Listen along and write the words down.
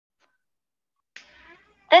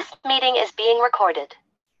This meeting is being recorded.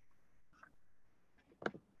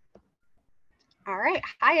 All right.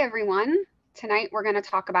 Hi, everyone. Tonight, we're going to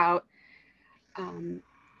talk about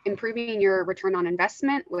improving your return on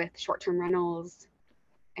investment with short-term rentals.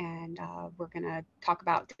 And we're going to talk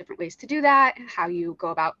about different ways to do that, how you go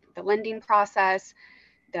about the lending process,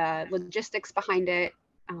 the logistics behind it,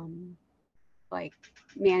 like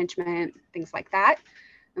management, things like that.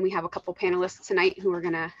 And we have a couple panelists tonight who are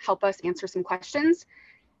going to help us answer some questions.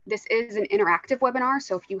 This is an interactive webinar,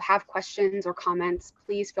 so if you have questions or comments,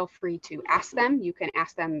 please feel free to ask them. You can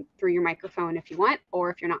ask them through your microphone if you want, or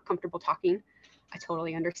if you're not comfortable talking, I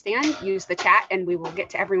totally understand. Use the chat and we will get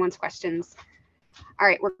to everyone's questions. All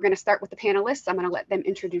right, we're going to start with the panelists. I'm going to let them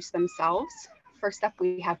introduce themselves. First up,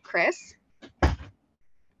 we have Chris.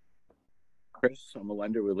 Chris, I'm a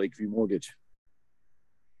lender with Lakeview Mortgage.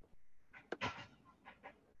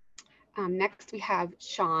 Next, we have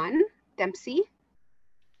Sean Dempsey.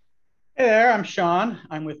 Hey there, I'm Sean.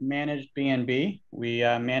 I'm with Managed B&B. We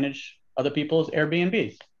manage other people's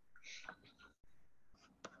Airbnbs.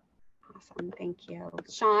 Awesome, thank you.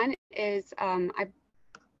 Sean is,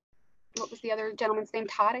 what was the other gentleman's name?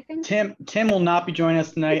 Todd, I think? Tim will not be joining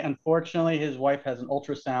us tonight. Unfortunately, his wife has an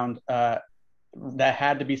ultrasound that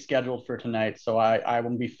had to be scheduled for tonight. So I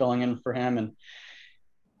will be filling in for him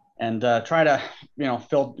and try to,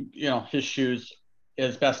 fill, his shoes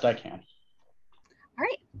as best I can. All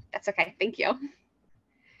right, that's okay, thank you. All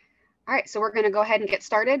right, so we're gonna go ahead and get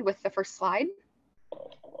started with the first slide.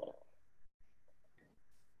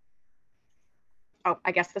 Oh,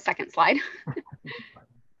 I guess the second slide.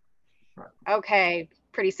 Okay,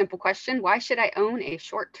 pretty simple question. Why should I own a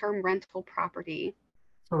short-term rental property?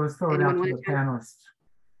 So let's throw it out to the panelists.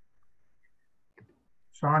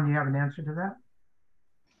 Sean, do you have an answer to that?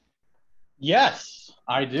 Yes,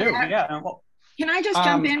 I do. Yeah. Can I just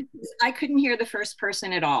jump in? I couldn't hear the first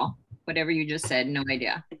person at all. Whatever you just said, no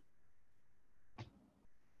idea.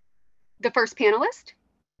 The first panelist?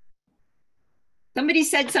 Somebody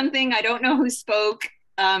said something. I don't know who spoke.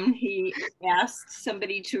 He asked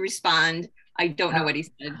somebody to respond. I don't know what he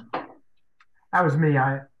said. That was me.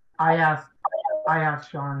 I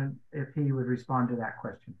asked Sean if he would respond to that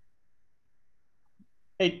question.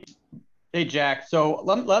 Hey, Jack. So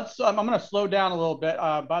I'm going to slow down a little bit.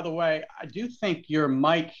 By the way, I do think your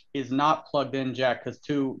mic is not plugged in, Jack, because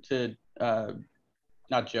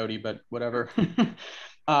not Jody, but whatever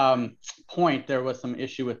point, there was some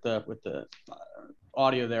issue with the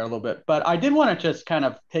audio there a little bit. But I did want to just kind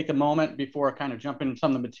of take a moment before kind of jumping into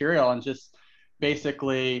some of the material and just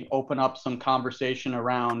basically open up some conversation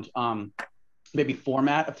around maybe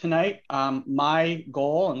format of tonight. My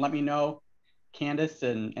goal, and let me know, Candace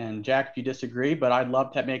and Jack, if you disagree, but I'd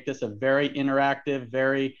love to make this a very interactive,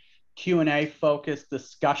 very Q&A focused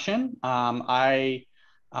discussion. I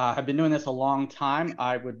have been doing this a long time.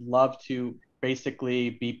 I would love to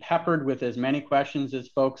basically be peppered with as many questions as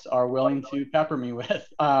folks are willing to pepper me with.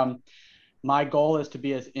 My goal is to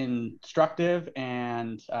be as instructive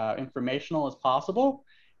and informational as possible.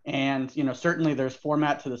 And certainly there's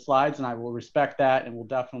format to the slides, and I will respect that, and we'll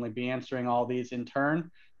definitely be answering all these in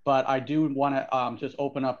turn. But I do want to just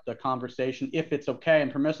open up the conversation, if it's okay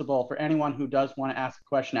and permissible, for anyone who does want to ask a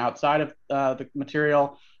question outside of the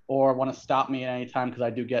material or want to stop me at any time, because I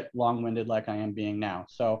do get long-winded like I am being now.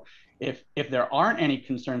 So if there aren't any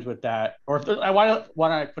concerns with that, or if why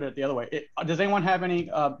don't I put it the other way? Does anyone have any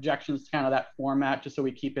objections to kind of that format, just so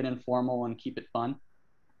we keep it informal and keep it fun?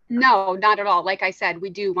 No, not at all. Like I said, we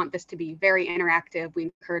do want this to be very interactive. We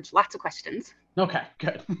encourage lots of questions. Okay,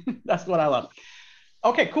 good. That's what I love.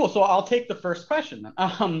 Okay, cool. So I'll take the first question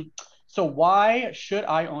then. So why should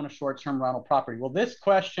I own a short-term rental property? Well, this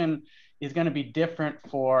question is going to be different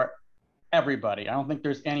for everybody. I don't think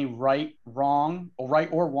there's any right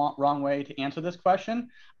or wrong way to answer this question.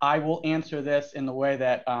 I will answer this in the way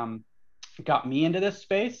that got me into this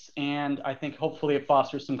space, and I think hopefully it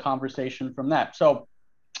fosters some conversation from that. So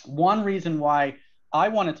one reason why I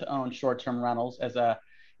wanted to own short-term rentals as a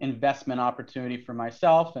investment opportunity for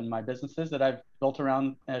myself and my businesses that I've built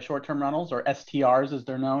around short-term rentals, or STRs as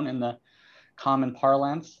they're known in the common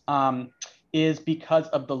parlance, is because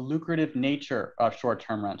of the lucrative nature of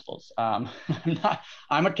short-term rentals. I'm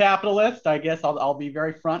a capitalist. I guess I'll be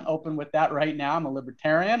very open with that right now. I'm a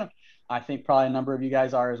libertarian. I think probably a number of you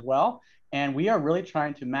guys are as well. And we are really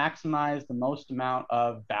trying to maximize the most amount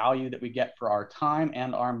of value that we get for our time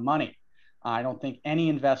and our money. I don't think any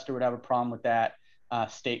investor would have a problem with that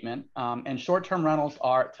statement. And short-term rentals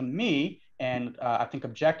are, to me, and I think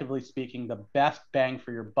objectively speaking, the best bang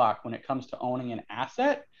for your buck when it comes to owning an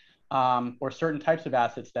asset, or certain types of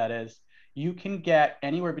assets, that is, you can get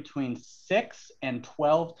anywhere between 6 and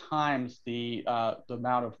 12 times the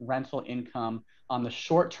amount of rental income on the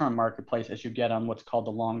short-term marketplace as you get on what's called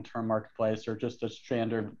the long-term marketplace, or just a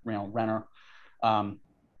standard, rental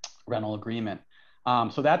agreement.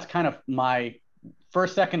 So that's kind of my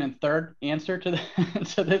first, second, and third answer to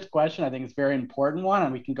to this question. I think it's a very important one,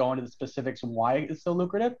 and we can go into the specifics of why it's so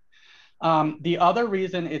lucrative. The other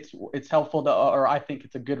reason it's helpful to, or I think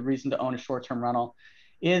it's a good reason to own a short-term rental,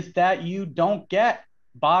 is that you don't get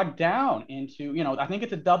bogged down into, I think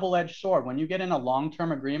it's a double-edged sword. When you get in a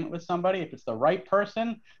long-term agreement with somebody, if it's the right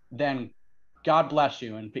person, then God bless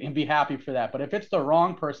you and be happy for that. But if it's the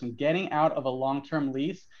wrong person, getting out of a long-term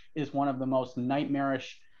lease is one of the most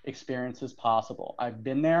nightmarish experiences possible. I've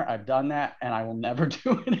been there, I've done that, and I will never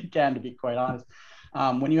do it again, to be quite honest.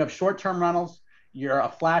 When you have short-term rentals, you're a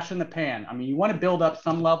flash in the pan. I mean, you want to build up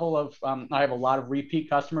some level of, I have a lot of repeat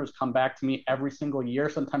customers come back to me every single year,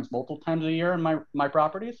 sometimes multiple times a year in my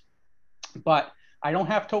properties. But I don't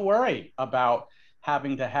have to worry about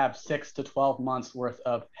having to have 6 to 12 months worth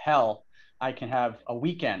of hell. I can have a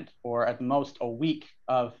weekend, or at most a week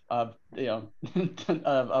of of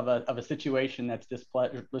a situation that's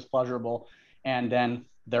displeasurable, and then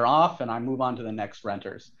they're off, and I move on to the next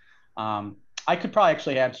renters. I could probably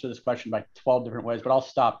actually answer this question by 12 different ways, but I'll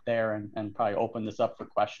stop there and probably open this up for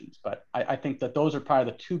questions. But I think that those are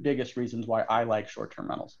probably the two biggest reasons why I like short-term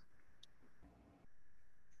rentals.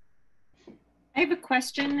 I have a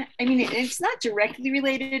question. I mean, it's not directly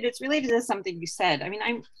related. It's related to something you said. I mean,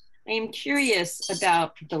 I am curious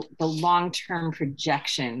about the long-term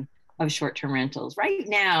projection of short-term rentals. Right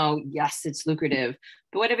now, yes, it's lucrative,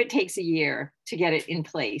 but what if it takes a year to get it in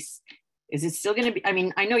place? Is it still going to be? I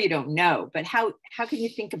mean, I know you don't know, but how can you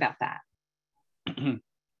think about that?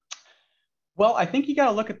 Well, I think you got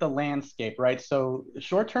to look at the landscape, right? So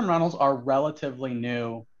short-term rentals are relatively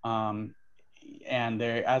new, and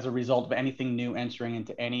they're, as a result of anything new entering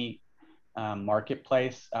into any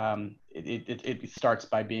marketplace, it starts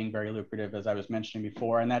by being very lucrative, as I was mentioning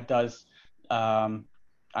before, and that does, I'd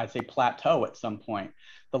say, plateau at some point.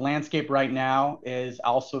 The landscape right now is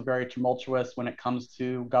also very tumultuous when it comes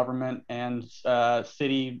to government and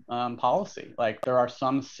city policy. Like, there are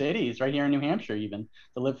some cities right here in New Hampshire, even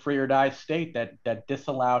the live free or die state, that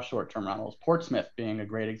disallow short-term rentals. Portsmouth being a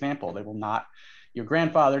great example. They will not. You're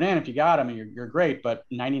grandfathered in if you got them, and you're great, but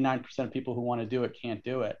 99% of people who want to do it can't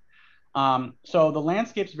do it. So the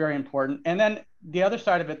landscape's very important. And then the other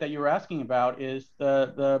side of it that you were asking about is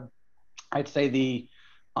I'd say the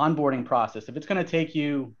onboarding process. If it's going to take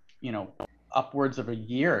you, upwards of a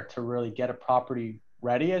year to really get a property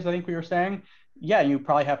ready, as I think we were saying, yeah, you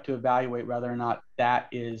probably have to evaluate whether or not that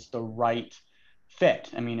is the right fit.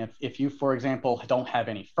 I mean, if you, for example, don't have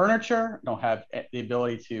any furniture, don't have the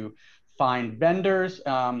ability to find vendors,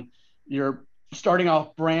 you're starting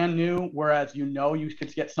off brand new, whereas you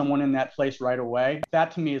could get someone in that place right away,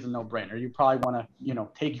 that to me is a no-brainer. You probably want to,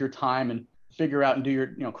 take your time and figure out and do your,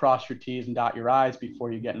 cross your T's and dot your I's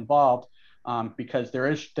before you get involved, because there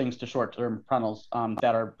is things to short-term rentals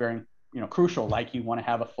that are very, crucial. Like, you want to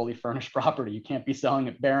have a fully furnished property. You can't be selling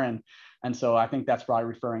it barren. And so I think that's probably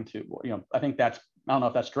referring to, I don't know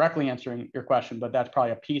if that's directly answering your question, but that's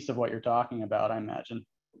probably a piece of what you're talking about, I imagine.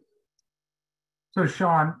 So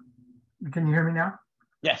Sean, can you hear me now?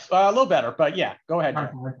 Yes, a little better, but yeah, go ahead.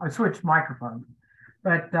 Okay. I switched microphones,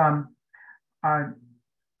 but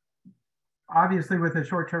obviously with a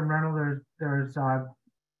short-term rental, there's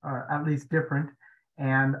at least different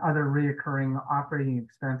and other reoccurring operating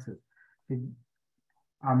expenses. You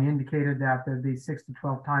indicated that there'd be 6 to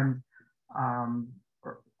 12 times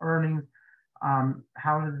earnings. How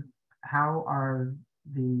are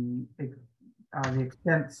the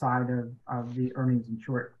expense side of the earnings in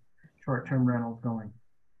short-term rentals going?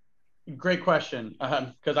 Great question,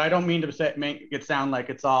 because I don't mean to make it sound like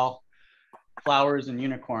it's all flowers and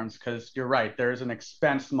unicorns, because you're right, there's an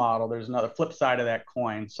expense model. There's another flip side of that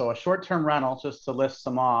coin. So a short-term rental, just to list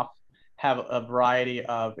some off, have a variety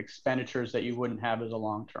of expenditures that you wouldn't have as a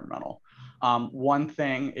long-term rental. One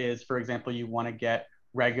thing is, for example, you want to get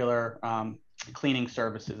regular cleaning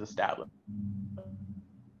services established.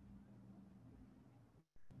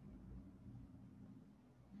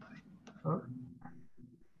 Oh.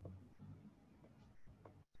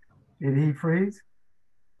 Did he freeze?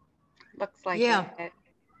 Looks like Yeah. it.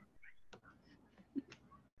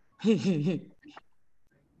 He's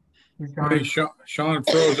gone. Hey, Sean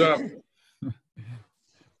froze up.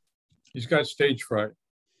 He's got stage fright.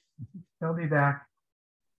 He'll be back.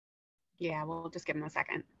 Yeah, we'll just give him a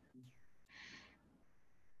second.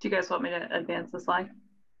 Do you guys want me to advance the slide?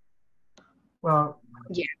 Well,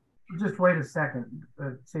 Yeah. just wait a second,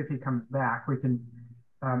 see if he comes back. We can,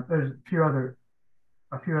 there's a few other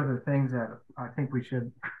things that I think we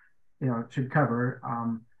should, should cover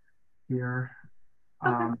here.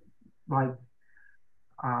 Like,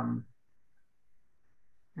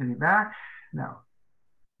 any back? No.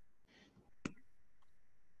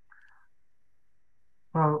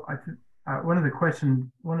 Well, one of the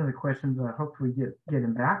questions hopefully get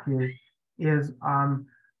him back is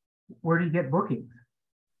where do you get bookings?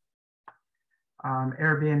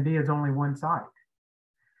 Airbnb is only one site.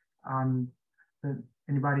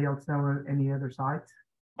 Anybody else know any other sites?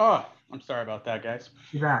 Oh, I'm sorry about that, guys.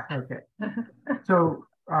 You're back. Okay. So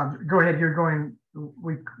go ahead.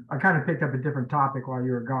 I kind of picked up a different topic while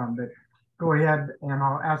you were gone, but go ahead and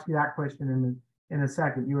I'll ask you that question in a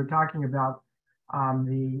second. You were talking about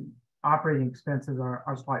the operating expenses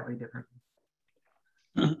are slightly different.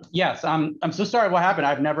 Yes, I'm so sorry what happened.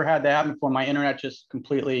 I've never had that happen before. My internet just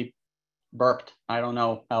completely burped. I don't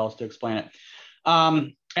know how else to explain it.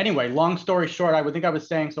 Anyway, long story short, I would think I was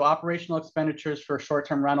saying, so operational expenditures for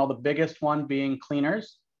short-term rental, the biggest one being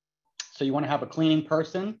cleaners. So you want to have a cleaning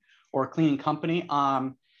person or a cleaning company.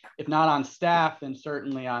 If not on staff, then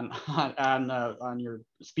certainly on your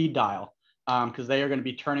speed dial, because they are going to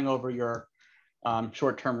be turning over your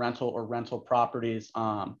short-term rental or rental properties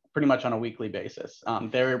pretty much on a weekly basis.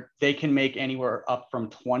 They can make anywhere up from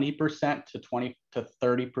 20% to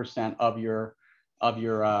 30% of your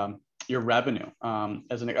revenue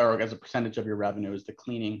as a percentage of your revenue is the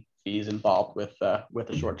cleaning fees involved with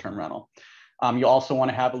a short-term rental. You also want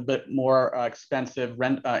to have a bit more expensive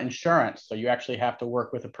rent insurance. So you actually have to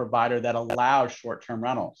work with a provider that allows short-term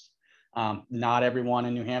rentals. Not everyone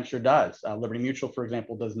in New Hampshire does. Liberty Mutual, for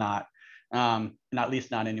example, does not. At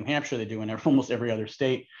least not in New Hampshire. They do in almost every other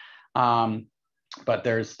state. But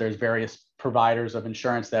there's various providers of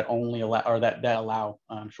insurance that only allow or that allow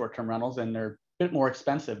short-term rentals, and they're a bit more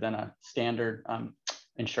expensive than a standard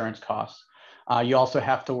insurance cost. You also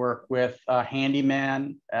have to work with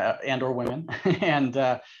handyman and or women and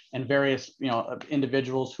various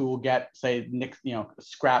individuals who will get, say,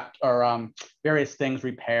 scrapped or various things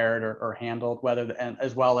repaired or handled,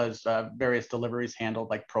 as well as various deliveries handled,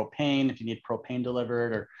 like propane if you need propane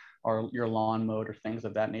delivered or your lawn mowed or things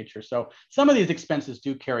of that nature. So some of these expenses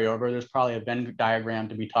do carry over. There's probably a Venn diagram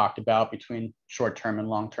to be talked about between short-term and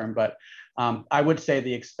long-term, but I would say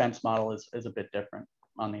the expense model is a bit different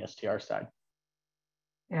on the STR side.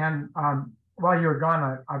 And while you were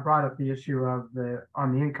gone, I brought up the issue of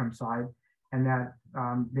on the income side, and that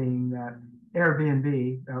being that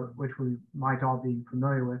Airbnb, which we might all be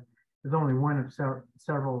familiar with, is only one of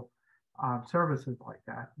several services like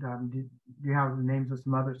that. Do you have the names of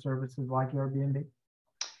some other services like Airbnb?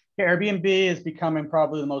 Yeah, Airbnb is becoming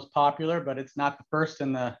probably the most popular, but it's not the first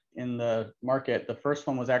in the market. The first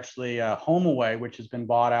one was actually HomeAway, which has been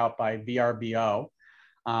bought out by VRBO.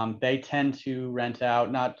 They tend to rent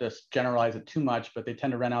out, not just generalize it too much, but they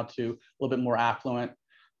tend to rent out to a little bit more affluent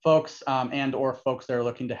folks and or folks that are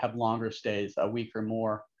looking to have longer stays, a week or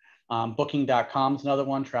more. Booking.com is another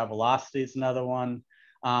one. Travelocity is another one.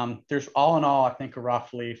 There's all in all, I think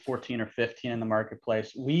roughly 14 or 15 in the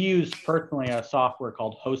marketplace. We use personally a software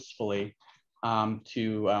called Hostfully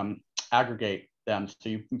to aggregate them. So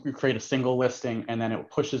you create a single listing and then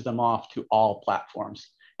it pushes them off to all platforms.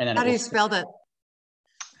 And then how do you spell that?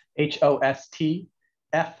 Hostfully.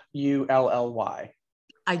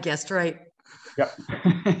 I guessed right. Yep.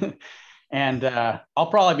 And I'll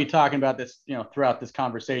probably be talking about this, throughout this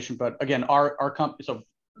conversation. But again, our company,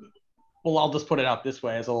 I'll just put it out this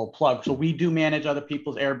way as a little plug. So we do manage other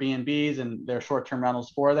people's Airbnbs and their short-term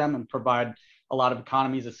rentals for them and provide a lot of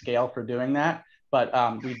economies of scale for doing that. But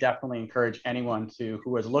we definitely encourage anyone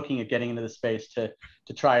who is looking at getting into the space to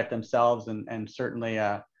try it themselves. And certainly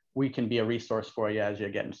we can be a resource for you as you're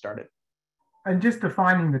getting started. And just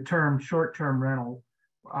defining the term short-term rental,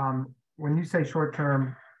 when you say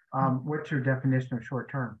short-term, what's your definition of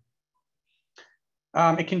short-term?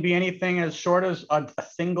 It can be anything as short as a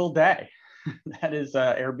single day. That is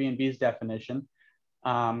Airbnb's definition,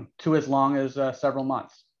 to as long as several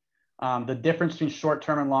months. The difference between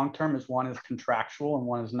short-term and long-term is one is contractual and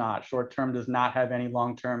one is not. Short-term does not have any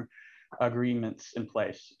long-term agreements in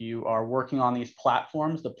place. You are working on these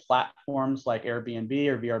platforms. The platforms like Airbnb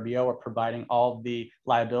or VRBO are providing all of the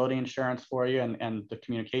liability insurance for you and the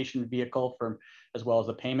communication vehicle as well as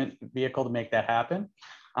the payment vehicle to make that happen.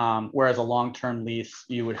 Whereas a long-term lease,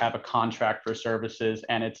 you would have a contract for services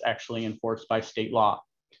and it's actually enforced by state law.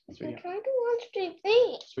 Sweetie, I'm trying to watch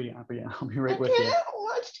TV. Sweetie, I'll be right with you. I can't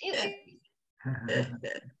watch TV.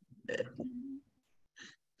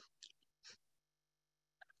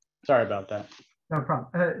 Sorry about that. No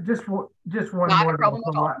problem. Just one Not more. a problem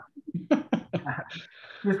at all.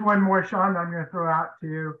 Just one more, Sean, I'm going to throw out to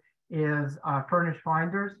you is Furnished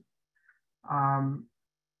Finders.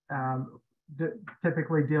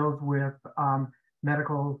 Typically deals with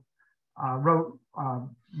medical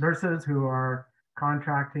nurses who are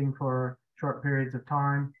contracting for short periods of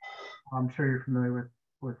time. I'm sure you're familiar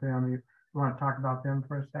with them. You want to talk about them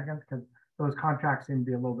for a second, because those contracts seem to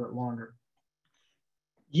be a little bit longer.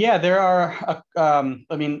 Yeah, there are,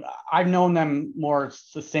 I mean, I've known them more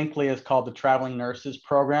succinctly as called the Traveling Nurses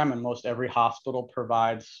Program, and most every hospital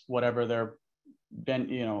provides whatever their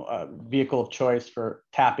vehicle of choice for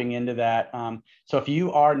tapping into that. So if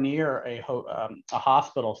you are near a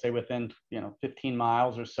hospital, say within 15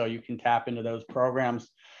 miles or so, you can tap into those programs.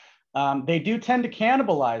 They do tend to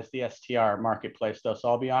cannibalize the STR marketplace, though. So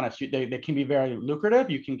I'll be honest, they can be very lucrative.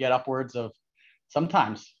 You can get upwards of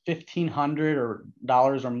sometimes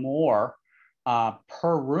 $1,500 or more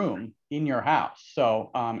per room in your house.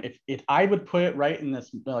 So if I would put it right in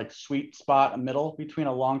this like sweet spot, a middle between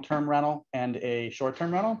a long-term rental and a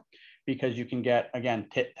short-term rental, because you can get, again,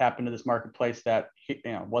 tap into this marketplace that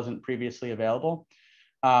wasn't previously available.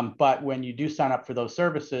 But when you do sign up for those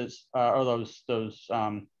services or those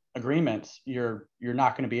agreements, you're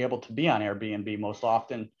not going to be able to be on Airbnb most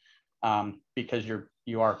often because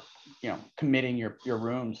you are committing your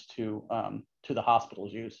rooms to the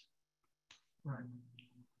hospital's use. Right.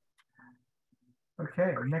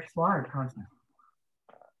 Okay, next slide, Constance.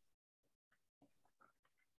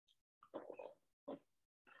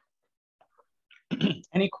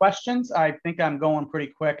 Any questions? I think I'm going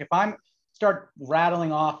pretty quick. If I'm start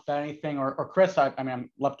rattling off anything, or Chris, I mean, I'd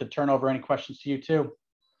love to turn over any questions to you too,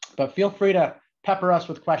 but feel free to pepper us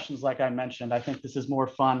with questions like I mentioned. I think this is more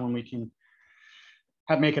fun when we can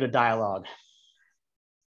make it a dialogue.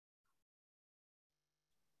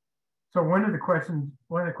 So one of the questions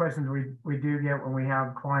we do get when we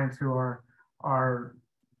have clients who are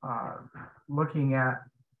looking at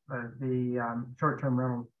the short-term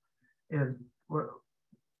rental is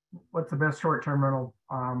what's the best short-term rental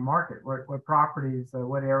market? What properties?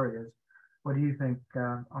 What areas? What do you think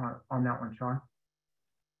on that one, Sean?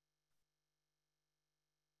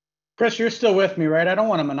 Chris, you're still with me, right? I don't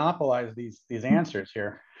want to monopolize these answers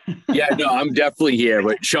here. Yeah, no, I'm definitely here.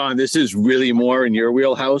 But Sean, this is really more in your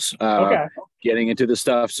wheelhouse. Okay. Getting into the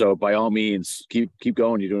stuff. So by all means, keep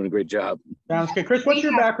going. You're doing a great job. Sounds good. Chris, what's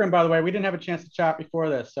your background, by the way? We didn't have a chance to chat before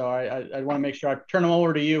this, so I want to make sure I turn them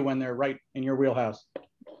over to you when they're right in your wheelhouse.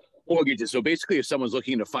 Mortgages. So basically, if someone's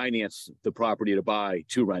looking to finance the property to buy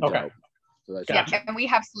to rent out. So that's yeah, and we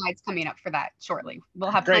have slides coming up for that shortly. We'll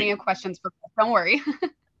have plenty of questions for Chris. Don't worry.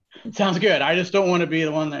 Sounds good. I just don't want to be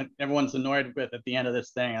the one that everyone's annoyed with at the end of this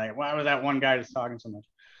thing. Like, why was that one guy just talking so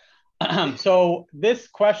much? So this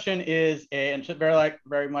question is, and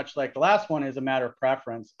very much like the last one, is a matter of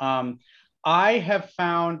preference. I have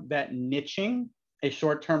found that niching a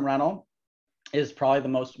short-term rental is probably the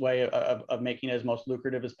most way of making it as most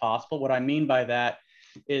lucrative as possible. What I mean by that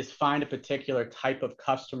is find a particular type of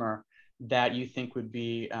customer that you think would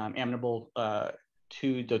be amenable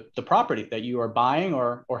to the property that you are buying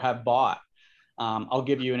or have bought. I'll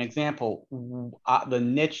give you an example. The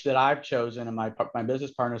niche that I've chosen and my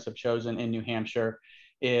business partners have chosen in New Hampshire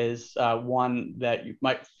is one that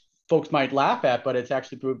folks might laugh at, but it's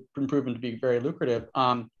actually been proven to be very lucrative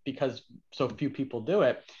because so few people do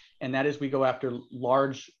it. And that is, we go after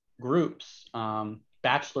large groups,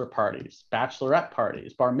 bachelor parties, bachelorette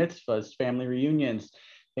parties, bar mitzvahs, family reunions,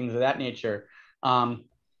 things of that nature.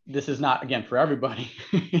 This is not, again, for everybody.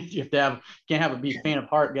 You can't have a be faint of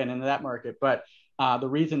heart getting into that market. But the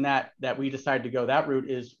reason that we decided to go that route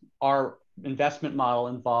is our investment model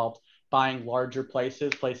involved buying larger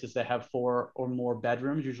places that have 4 or more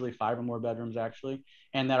bedrooms, usually 5 or more bedrooms actually,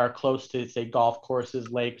 and that are close to, say, golf courses,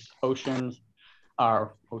 lakes, ocean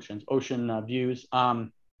views,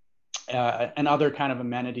 and other kind of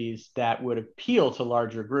amenities that would appeal to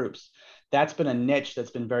larger groups. That's been a niche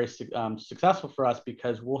that's been very successful for us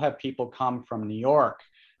because we'll have people come from New York,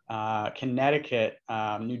 Connecticut,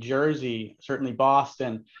 New Jersey, certainly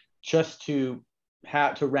Boston, just to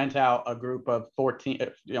rent out a group of 14,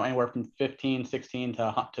 anywhere from 15, 16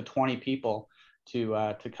 to 20 people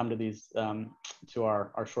to come to these to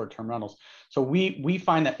our short-term rentals. So we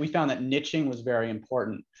found that niching was very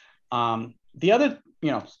important. The other,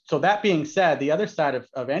 so that being said, the other side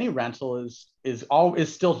of any rental is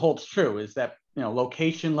still holds true, is that,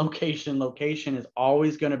 location is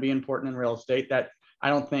always going to be important in real estate. That I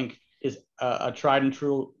don't think is a tried and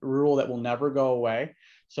true rule that will never go away.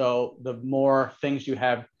 So the more things you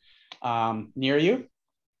have near you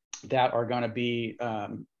that are going to be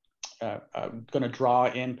going to draw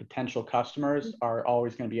in potential customers are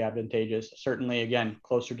always going to be advantageous. Certainly, again,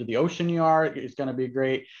 closer to the ocean you are, it's going to be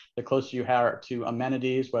great. The closer you are to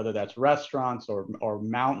amenities, whether that's restaurants or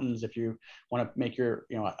mountains, if you want to make your,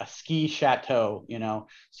 a ski chateau,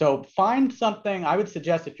 So find something. I would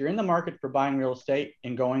suggest, if you're in the market for buying real estate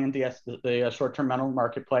and going into the short-term rental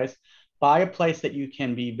marketplace, buy a place that you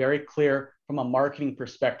can be very clear from a marketing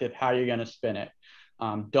perspective how you're going to spin it.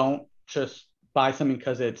 Don't just buy something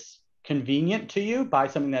because it's convenient to you. Buy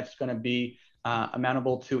something that's going to be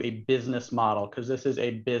amenable to a business model, because this is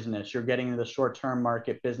a business. You're getting into the short-term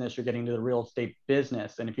market business. You're getting to the real estate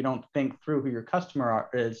business. And if you don't think through who your customer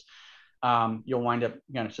is, you'll wind up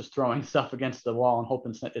just throwing stuff against the wall and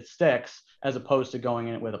hoping it sticks, as opposed to going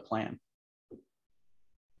in it with a plan.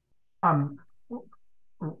 Well,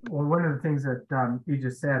 one of the things that you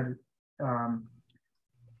just said,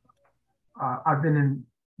 I've been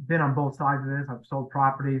on both sides of this. I've sold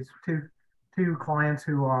properties to clients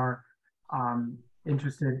who are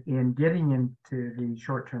interested in getting into the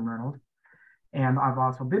short-term rentals, and I've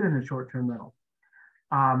also been in the short-term rental.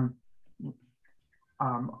 And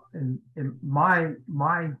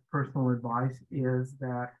my personal advice is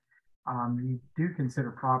that you do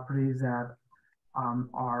consider properties that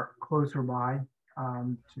are closer by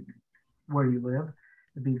to where you live.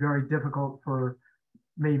 It'd be very difficult for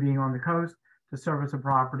me, being on the coast, to service a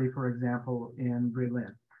property, for example, in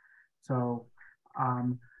Berlin. So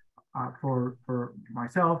for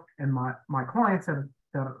myself and my clients that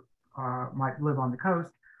might live on the coast,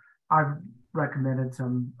 I've recommended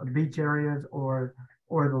some beach areas or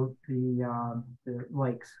the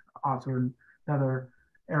lakes. Also another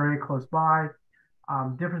area close by.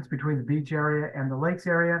 Difference between the beach area and the lakes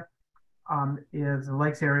area is the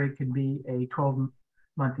lakes area can be a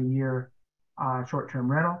 12-month-a-year short-term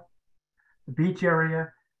rental. The beach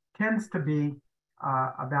area tends to be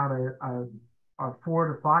about a 4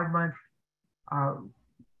 to 5 month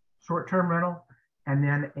short-term rental, and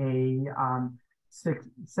then a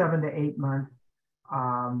 7 to 8 month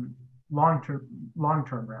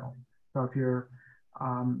long-term rental. So if you're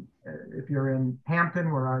in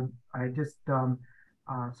Hampton, where I just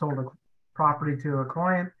sold a property to a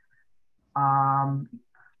client,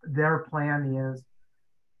 their plan is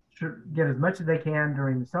to get as much as they can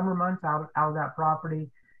during the summer months out of that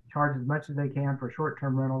property, charge as much as they can for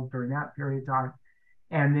short-term rentals during that period of time,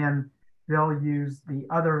 and then they'll use the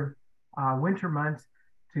other winter months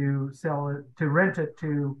to rent it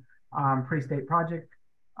to pre-state project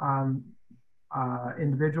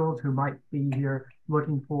individuals who might be here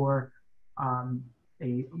looking for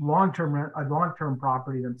a long-term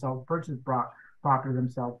property themselves, purchase property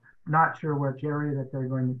themselves, not sure which area that they're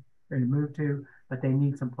going to move to, but they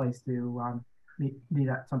need some place to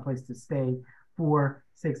someplace to stay for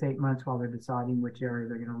 6-8 months while they're deciding which area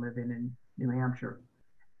they're going to live in New Hampshire.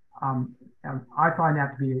 And I find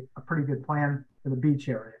that to be a pretty good plan for the beach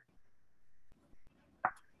area.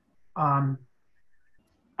 I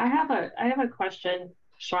have a question,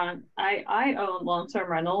 Sean. I own long-term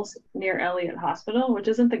rentals near Elliott Hospital, which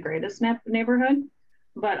isn't the greatest neighborhood,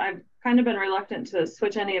 but I've kind of been reluctant to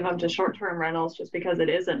switch any of them to short-term rentals just because it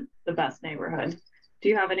isn't the best neighborhood. Do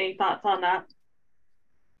you have any thoughts on that?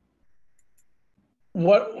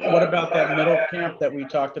 What about that middle camp that we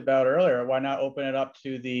talked about earlier? Why not open it up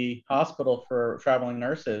to the hospital for traveling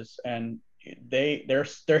nurses? And they're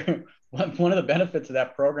one of the benefits of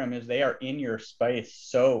that program is they are in your space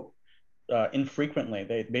so infrequently.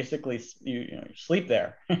 They basically you sleep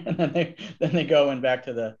there, and then they go and back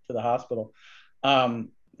to the hospital.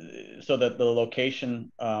 So that the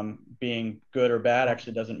location being good or bad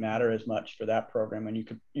actually doesn't matter as much for that program. And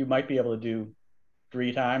you might be able to do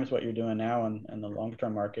 3 times what you're doing now in the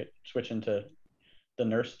long-term market, switching to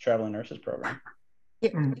the traveling nurses program.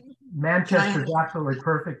 And Manchester is absolutely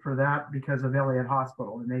perfect for that because of Elliott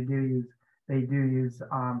Hospital, and they do use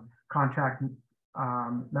contract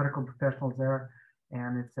medical professionals there,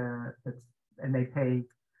 and and they pay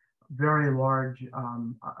very large,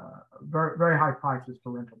 very high prices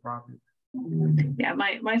for rental properties. Yeah,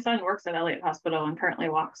 my son works at Elliott Hospital and currently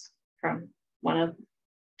walks from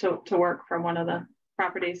to work from one of the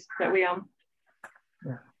properties that we own.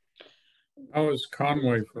 Yeah. How is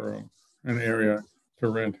Conway for an area to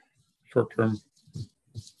rent short-term?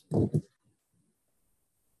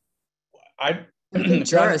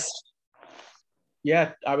 Tourist.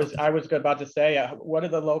 Yeah, I was about to say, what are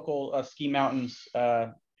the local ski mountains?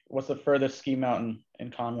 What's the furthest ski mountain in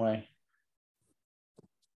Conway?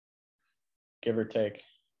 Give or take.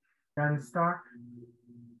 Gunstock.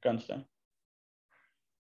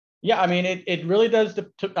 Yeah, I mean, it really does.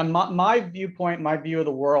 My viewpoint, my view of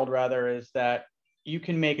the world, rather, is that you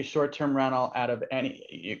can make a short-term rental out of any,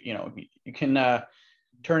 you can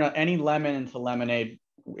turn any lemon into lemonade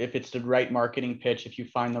if it's the right marketing pitch, if you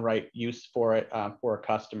find the right use for it for a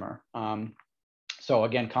customer. So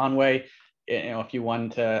again, Conway, if you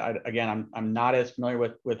want to, again, I'm not as familiar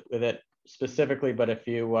with it specifically, but if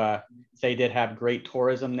you say did have great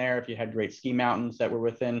tourism there, if you had great ski mountains that were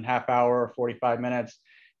within half hour or 45 minutes,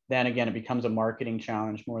 then again, it becomes a marketing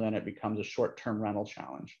challenge more than it becomes a short-term rental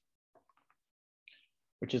challenge.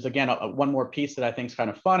 Which is again, one more piece that I think is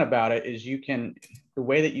kind of fun about it is the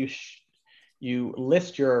way that you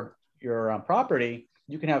list your property,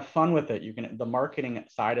 you can have fun with it. The marketing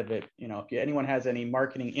side of it, if anyone has any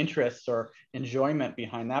marketing interests or enjoyment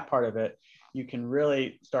behind that part of it, you can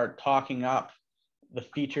really start talking up the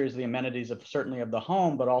features, the amenities of certainly of the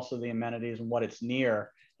home, but also the amenities and what it's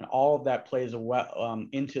near. And all of that plays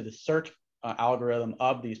into the search algorithm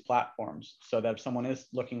of these platforms, so that if someone is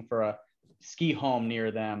looking for a ski home near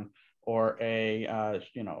them or a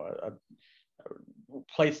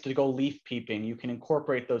place to go leaf peeping, you can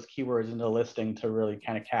incorporate those keywords into the listing to really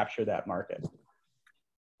kind of capture that market.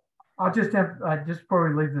 I'll just have, just before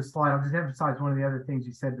we leave this slide, I'll just emphasize one of the other things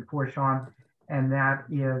you said before, Sean, and that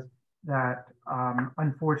is that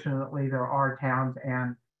unfortunately there are towns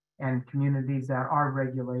and communities that are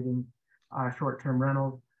regulating short-term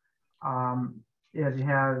rentals. It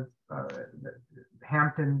has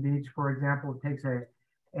Hampton Beach, for example, takes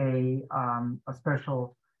a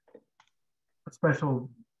special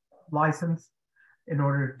license in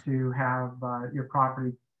order to have your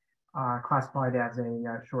property classified as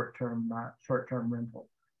a short-term rental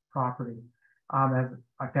property. As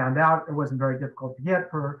I found out, it wasn't very difficult to get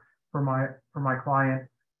for my client,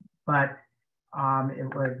 but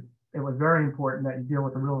it was very important that you deal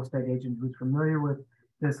with a real estate agent who's familiar with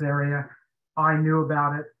this area. I knew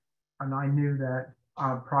about it, and I knew that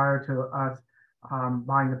prior to us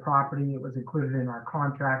buying the property, it was included in our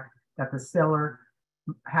contract that the seller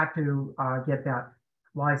had to get that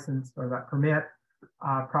license or that permit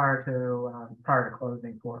prior to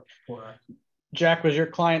closing for us. Jack, was your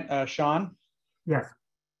client Sean? Yes.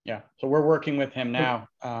 Yeah, so we're working with him now.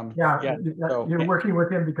 You're working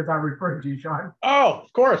with him because I referred to you, Sean. Oh,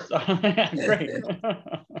 of course. Great.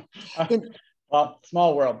 Well,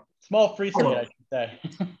 small world, small free state, I should say.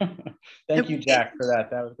 Thank you, Jack, for that.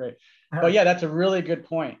 That was great. But yeah, that's a really good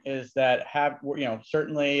point, is that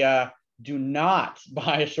certainly do not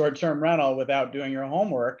buy a short-term rental without doing your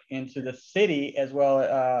homework into the city, as well,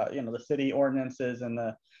 the city ordinances and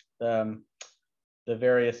the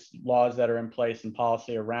various laws that are in place and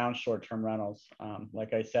policy around short-term rentals.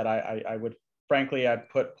 Like I said, I would, frankly, I'd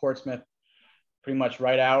put Portsmouth pretty much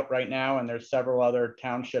right now, and there's several other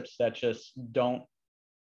townships that just don't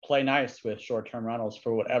play nice with short-term rentals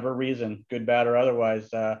for whatever reason, good, bad, or otherwise.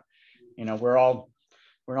 We're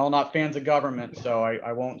all not fans of government, so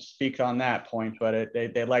I won't speak on that point, but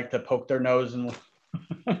they like to poke their nose in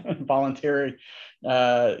voluntary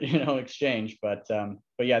exchange. But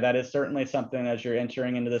yeah, that is certainly something as you're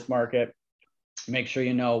entering into this market, make sure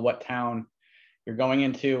you know what town you're going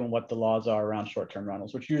into and what the laws are around short-term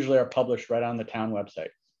rentals, which usually are published right on the town website.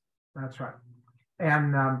 That's right.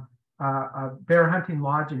 And Bear Hunting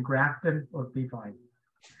Lodge in Grafton would be fine.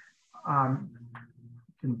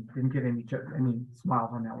 Didn't get any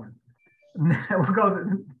smiles on that one. We'll go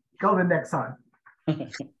to the next slide.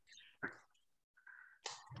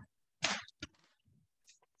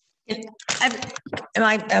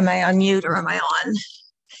 Am I on mute or am I on?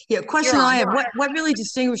 Yeah, question I have, what really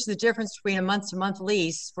distinguishes the difference between a month-to-month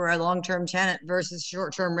lease for a long-term tenant versus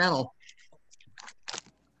short-term rental?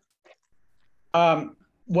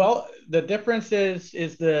 Well, the difference is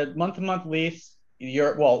the month-to-month lease,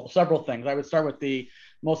 several things. I would start with the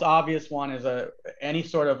most obvious one is any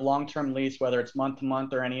sort of long-term lease, whether it's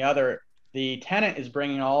month-to-month or any other. The tenant is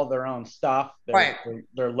bringing all of their own stuff.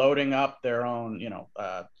 They're loading up their own,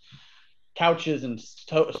 couches and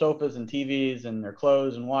sofas and TVs and their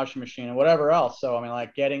clothes and washing machine and whatever else. So, I mean,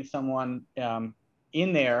 like getting someone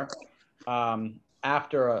in there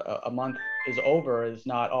after a month is over is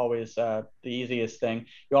not always the easiest thing.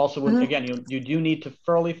 You also, again, you do need to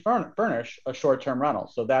fully furnish a short-term rental.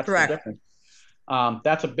 So that's the difference.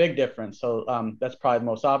 That's a big difference. So that's probably the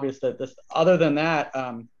most obvious. Other than that,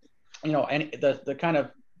 the kind of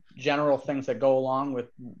general things that go along with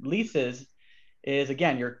leases is,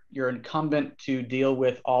 again, you're incumbent to deal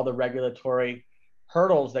with all the regulatory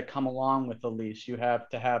hurdles that come along with the lease. You have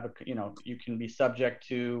to have you can be subject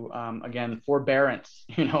to again, forbearance,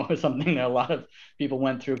 is something that a lot of people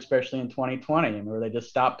went through, especially in 2020, and where they just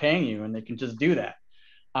stop paying you and they can just do that.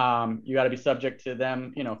 You got to be subject to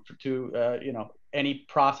them, any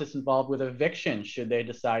process involved with eviction should they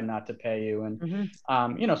decide not to pay you. And,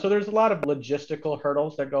 Mhm. so there's a lot of logistical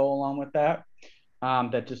hurdles that go along with that,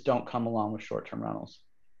 that just don't come along with short-term rentals.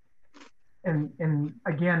 And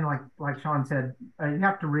again, like Sean said, you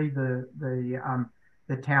have to read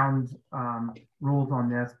the town's rules on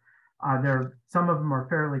this. Some of them are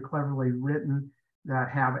fairly cleverly written that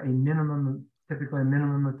have typically a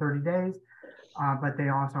minimum of 30 days, but they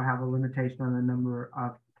also have a limitation on the number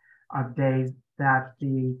of days that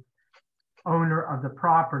the owner of the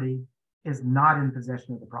property is not in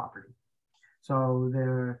possession of the property. So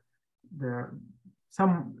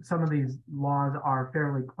some of these laws are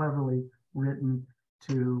fairly cleverly written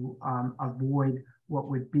to avoid what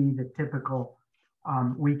would be the typical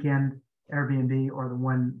weekend Airbnb or the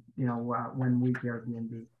 1 week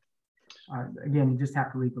Airbnb. Again, you just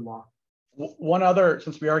have to read the law. One other,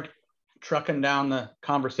 since we are trucking down the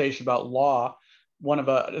conversation about law,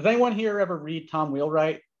 does anyone here ever read Tom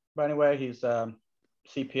Wheelwright, by the way? He's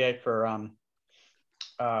CPA for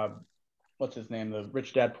what's his name, the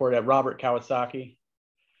Rich Dad Poor Dad, Robert Kawasaki.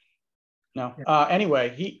 No. Yeah.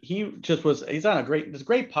 Anyway, he's on this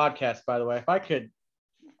great podcast, by the way. If I could,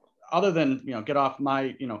 other than, get off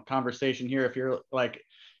my, conversation here, if you're like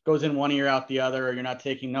goes in one ear out the other, or you're not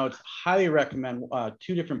taking notes, highly recommend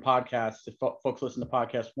 2 different podcasts if folks listen to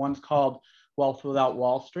podcasts. One's called Wealth Without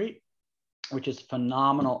Wall Street, which is a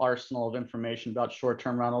phenomenal arsenal of information about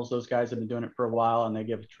short-term rentals. Those guys have been doing it for a while, and they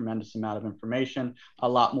give a tremendous amount of information, a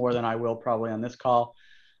lot more than I will probably on this call.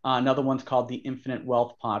 Another one's called the Infinite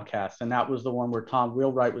Wealth Podcast. And that was the one where Tom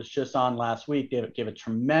Wheelwright was just on last week. Gave a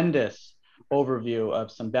tremendous overview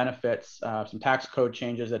of some benefits, some tax code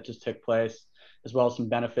changes that just took place, as well as some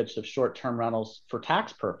benefits of short-term rentals for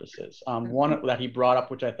tax purposes. One that he brought up,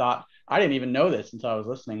 which I thought, I didn't even know this until I was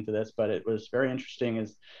listening to this, but it was very interesting,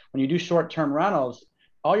 is when you do short-term rentals,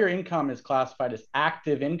 all your income is classified as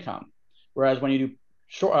active income. Whereas when you do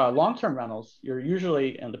long-term rentals, you're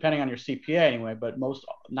usually, and depending on your CPA anyway, but most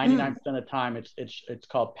 99% of the time it's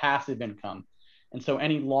called passive income. And so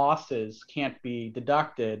any losses can't be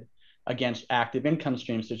deducted against active income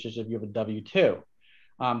streams, such as if you have a W-2.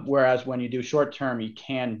 Whereas when you do short-term, you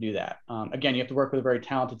can do that. Again, you have to work with a very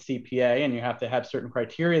talented CPA, and you have to have certain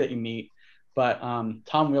criteria that you meet. But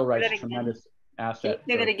Tom Wheelwright's a tremendous asset.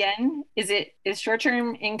 Say that again. Is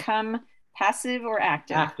short-term income passive or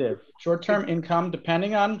active? Active. Short-term income,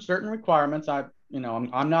 depending on certain requirements. I'm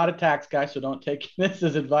not a tax guy, so don't take this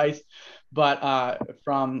as advice. But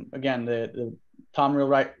from, again, the Tom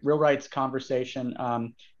Wheelwright's conversation,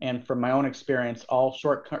 and from my own experience, all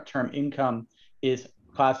short-term income is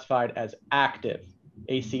classified as active,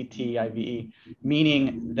 ACTIVE,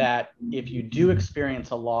 meaning that if you do experience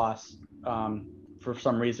a loss for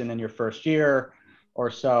some reason in your first year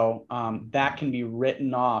or so, that can be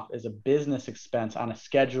written off as a business expense on a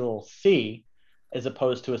Schedule C, as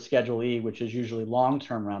opposed to a Schedule E, which is usually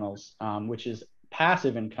long-term rentals, which is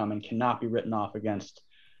passive income and cannot be written off against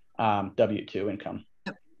W-2 income.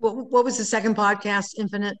 What was the second podcast?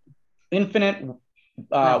 Infinite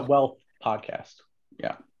Wealth Podcast.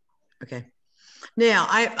 Yeah. Okay. Now,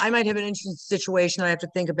 I might have an interesting situation I have to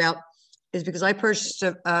think about, is because I purchased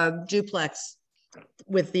a duplex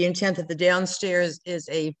with the intent that the downstairs is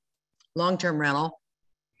a long-term rental.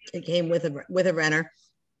 It came with a renter,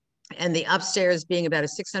 and the upstairs, being about a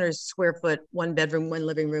 600 square foot, 1 bedroom, 1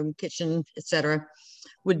 living room, kitchen, etc.,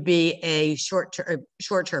 would be a short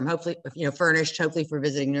term, hopefully, furnished, hopefully for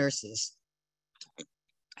visiting nurses.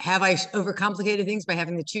 Have I overcomplicated things by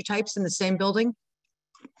having the 2 types in the same building?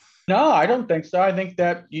 No, I don't think so. I think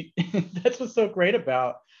that that's what's so great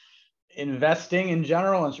about investing in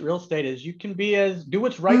general and real estate, is you can do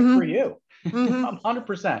what's right for you.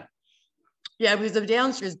 100%. Yeah, because the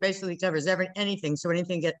downstairs basically covers anything. So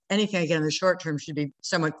anything I get in the short term should be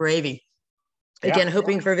somewhat gravy. Again,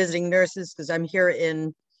 hoping for visiting nurses, because I'm here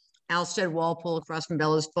in Alstead, Walpole, across from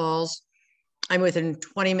Bellows Falls. I'm within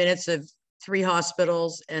 20 minutes of 3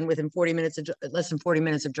 hospitals, and within less than 40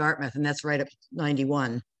 minutes of Dartmouth, and that's right up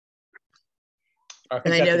 91.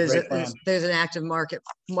 And I know there's an active market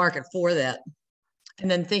for that. And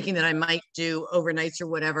then thinking that I might do overnights or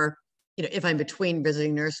whatever, if I'm between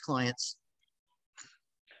visiting nurse clients.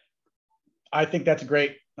 I think that's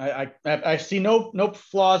great. I see no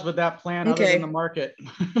flaws with that plan, other than the market.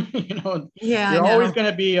 You're always going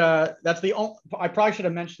to be. That's the only. I probably should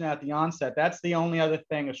have mentioned that at the onset. That's the only other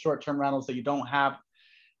thing of short-term rentals that you don't have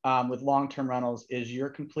with long-term rentals, is you're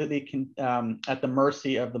completely at the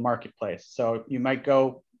mercy of the marketplace. So you might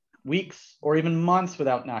go weeks or even months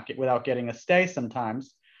without getting a stay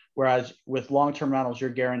sometimes. Whereas with long-term rentals, you're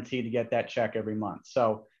guaranteed to get that check every month.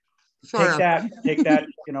 So Sort take of. that,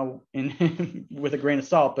 you know, in with a grain of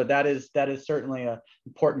salt, but that is certainly an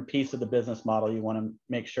important piece of the business model you want to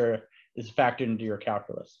make sure is factored into your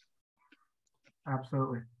calculus.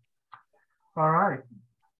 Absolutely. All right,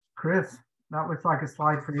 Chris, that looks like a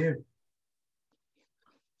slide for you.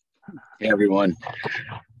 Hey, everyone.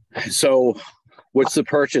 So what's the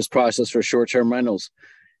purchase process for short-term rentals?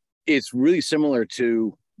 It's really similar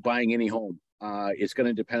to buying any home. It's going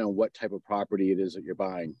to depend on what type of property it is that you're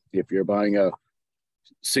buying. If you're buying a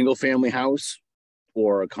single family house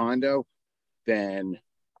or a condo, then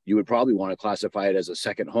you would probably want to classify it as a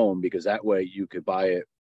second home, because that way you could buy it,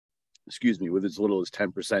 with as little as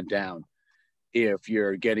 10% down. If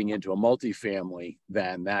you're getting into a multifamily,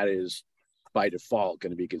 then that is by default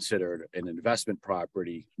going to be considered an investment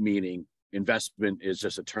property, meaning investment is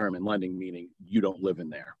just a term in lending, meaning you don't live in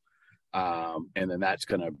there. And then that's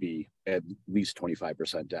going to be at least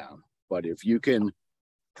 25% down. But if you can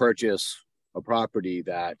purchase a property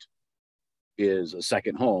that is a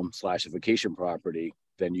second home / a vacation property,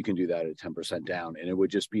 then you can do that at 10% down. And it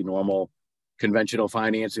would just be normal conventional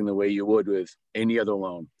financing the way you would with any other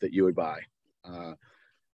loan that you would buy.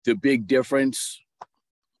 The big difference,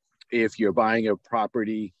 if you're buying a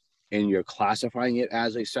property and you're classifying it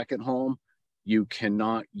as a second home, you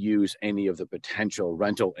cannot use any of the potential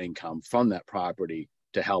rental income from that property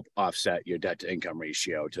to help offset your debt to income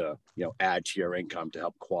ratio, to, you know, add to your income to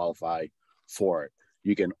help qualify for it.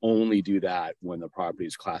 You can only do that when the property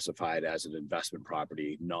is classified as an investment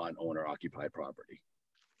property, non-owner occupied property.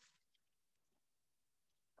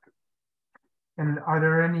 And are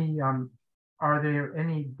there any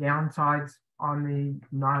downsides on the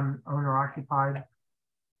non-owner occupied,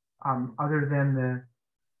 other than the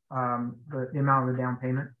amount of the down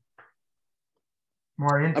payment?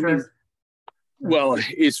 More interest? Well,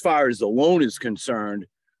 as far as the loan is concerned,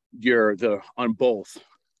 you're on both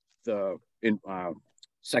the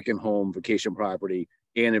second home vacation property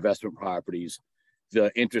and investment properties,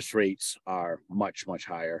 the interest rates are much, much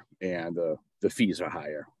higher, and the fees are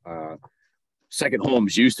higher. Second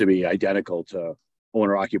homes used to be identical to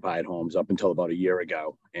owner occupied homes up until about a year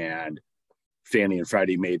ago, and Fannie and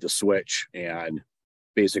Freddie made the switch, and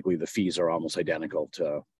basically the fees are almost identical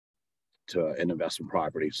to an investment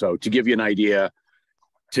property. So to give you an idea,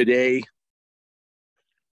 today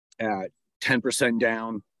at 10%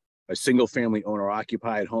 down, a single family owner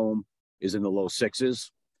occupied home is in the low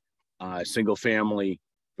sixes. A single family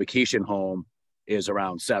vacation home is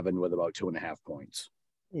around 7 with about 2.5 points.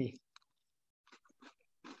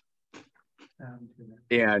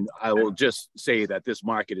 And I will just say that this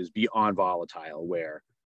market is beyond volatile, where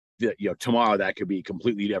tomorrow that could be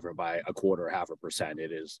completely different by 1/4 or 0.5%.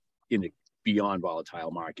 It is in a beyond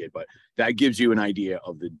volatile market, but that gives you an idea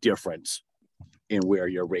of the difference in where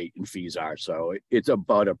your rate and fees are. So it's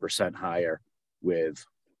about 1% higher with,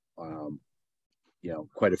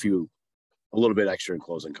 quite a little bit extra in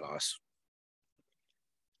closing costs.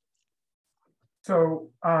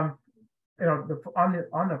 So, on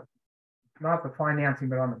the not the financing,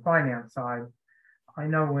 but on the finance side, I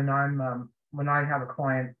know when I have a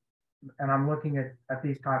client and I'm looking at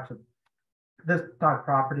this type of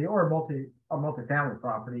property or a multifamily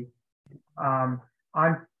property, I'm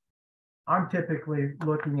typically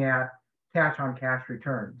looking at cash on cash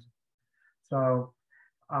returns. So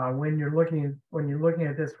when you're looking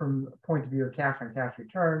at this from the point of view of cash on cash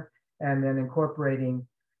return, and then incorporating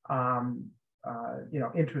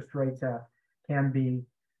interest rates that can be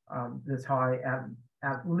this high,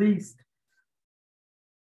 at least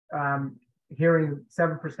hearing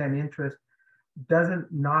 7% interest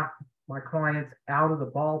doesn't knock my clients out of the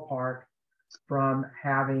ballpark from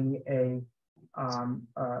having a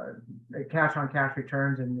cash on cash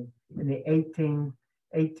returns in the 18%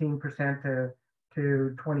 to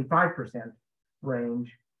 25%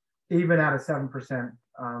 range, even at a 7%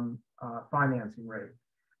 financing rate.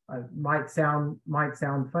 Might sound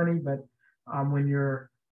funny, but when you're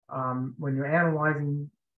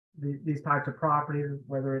analyzing these types of properties,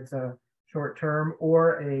 whether it's a short term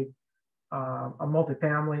or a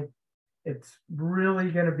multifamily, it's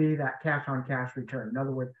really going to be that cash on cash return. In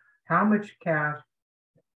other words, how much cash,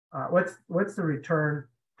 what's the return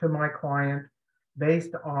to my client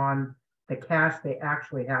based on the cash they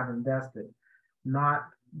actually have invested, not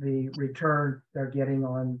the return they're getting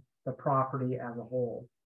on the property as a whole.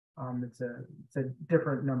 It's a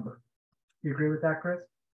different number. You agree with that, Chris?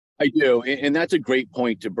 I do, and that's a great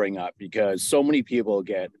point to bring up, because so many people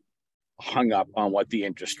get hung up on what the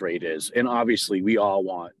interest rate is. And obviously we all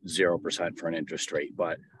want 0% for an interest rate,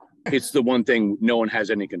 but it's the one thing no one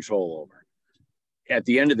has any control over. At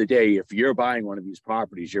the end of the day, if you're buying one of these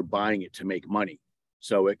properties, you're buying it to make money.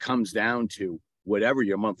 So it comes down to whatever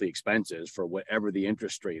your monthly expense is for whatever the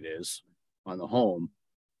interest rate is on the home.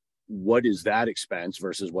 What is that expense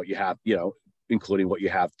versus what you have, including what you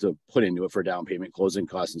have to put into it for down payment, closing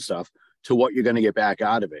costs and stuff, to what you're going to get back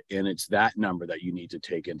out of it. And it's that number that you need to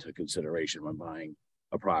take into consideration when buying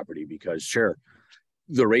a property, because sure,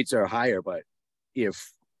 the rates are higher, but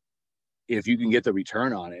if you can get the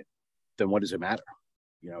return on it, then what does it matter?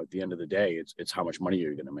 At the end of the day, it's how much money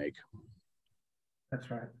you're going to make. That's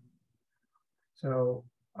right. So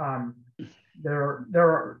there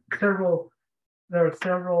are several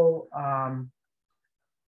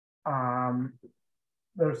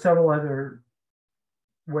other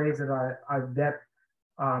ways that I vet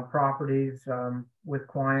properties with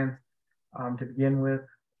clients to begin with,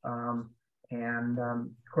 and of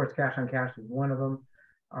course, cash on cash is one of them.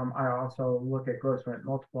 I also look at gross rent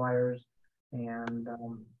multipliers and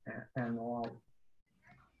all.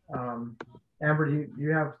 Amber, do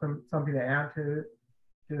you have something to add to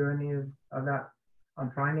any of that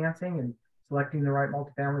on financing and selecting the right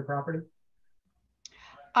multifamily property?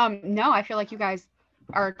 No, I feel like you guys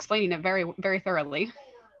are explaining it very, very thoroughly.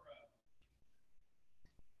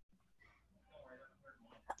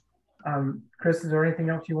 Chris, is there anything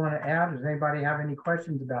else you want to add? Does anybody have any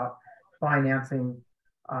questions about financing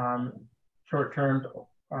short-term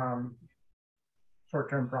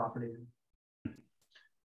properties?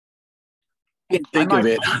 Think of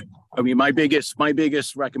it. I mean, my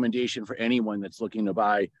biggest recommendation for anyone that's looking to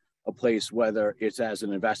buy a place, whether it's as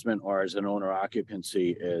an investment or as an owner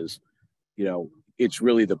occupancy, is, it's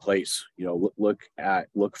really the place. Look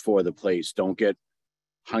for the place. Don't get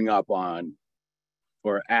hung up on,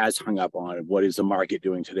 or as hung up on, what is the market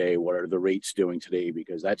doing today? What are the rates doing today?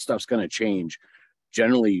 Because that stuff's going to change.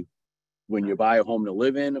 Generally, when you buy a home to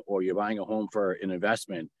live in, or you're buying a home for an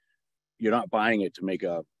investment, you're not buying it to make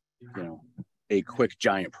a quick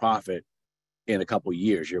giant profit in a couple of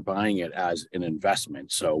years. You're buying it as an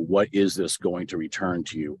investment. So what is this going to return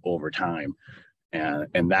to you over time?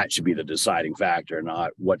 And that should be the deciding factor,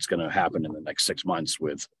 not what's going to happen in the next 6 months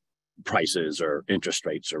with prices or interest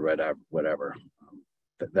rates or whatever.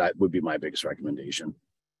 That would be my biggest recommendation.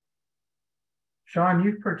 Sean,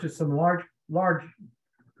 you've purchased some large,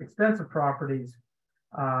 expensive properties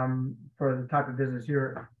for the type of business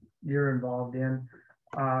you're involved in.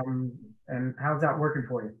 And how's that working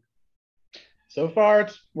for you? So far,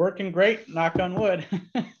 it's working great. Knock on wood.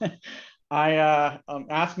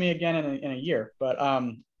 Ask me again in a year, but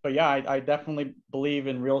yeah, I definitely believe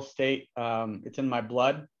in real estate. It's in my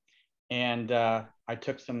blood, and I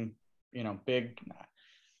took some, big.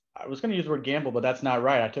 I was going to use the word gamble, but that's not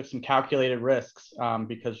right. I took some calculated risks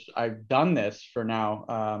because I've done this for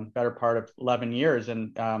now better part of 11 years,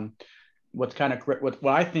 and what's kind of what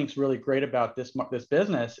I think is really great about this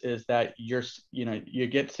business is that you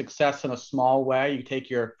get success in a small way. You take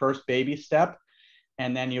your first baby step,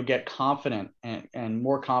 and then you'll get confident and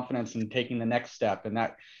more confidence in taking the next step.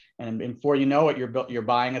 And before you know it, you're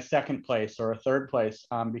buying a second place or a third place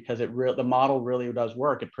because the model really does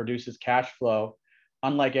work. It produces cash flow,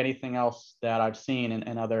 unlike anything else that I've seen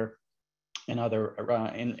in other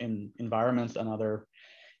environments and other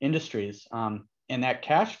industries. And that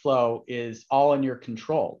cash flow is all in your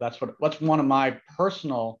control. What's one of my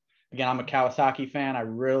personal, again, I'm a Kawasaki fan. I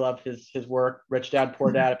really love his work. Rich Dad,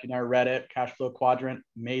 Poor Dad, if you never read it, Cash Flow Quadrant,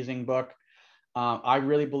 amazing book. I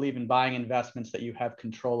really believe in buying investments that you have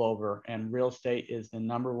control over, and real estate is the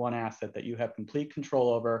number one asset that you have complete control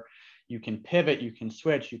over. You can pivot, you can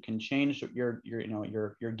switch, you can change your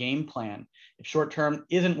game plan. If short term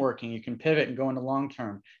isn't working, you can pivot and go into long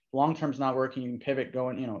term. If long term's not working, you can pivot, go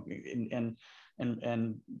in,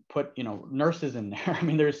 and put nurses in there. I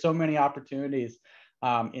mean, there's so many opportunities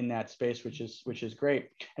in that space, which is great.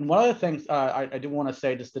 And one of the things I do want to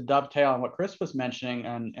say, just to dovetail on what Chris was mentioning,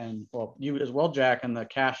 and well, you as well, Jack, and the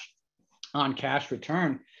cash on cash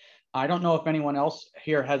return. I don't know if anyone else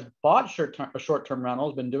here has bought short-term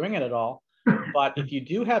rentals, been doing it at all, but if you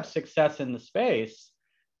do have success in the space,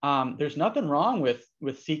 there's nothing wrong with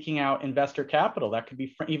seeking out investor capital. That could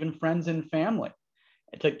be even friends and family.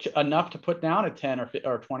 It's enough to put down a 10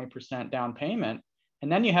 or 20% down payment, and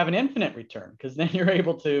then you have an infinite return, because then you're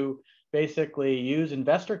able to basically use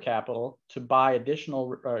investor capital to buy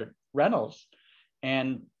additional rentals.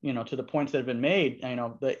 And to the points that have been made,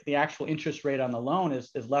 the actual interest rate on the loan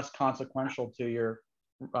is less consequential to your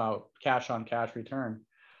cash on cash return.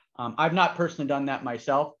 I've not personally done that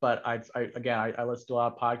myself, but I listen to a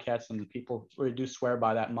lot of podcasts, and people really do swear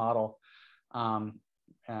by that model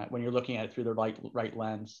when you're looking at it through the right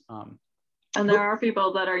lens. And there are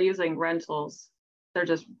people that are using rentals. They're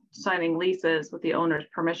just signing leases with the owner's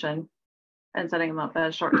permission. and setting them up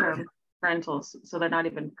as short-term rentals. So they're not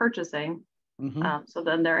even purchasing. So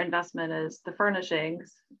then their investment is the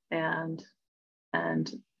furnishings and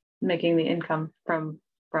making the income from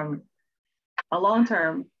a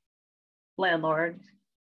long-term landlord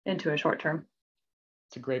into a short-term.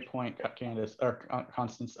 It's a great point, Candace or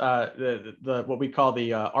Constance. The what we call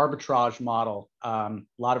the arbitrage model. A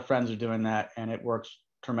lot of friends are doing that, and it works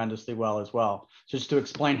tremendously well as well. So just to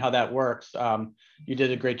explain how that works, you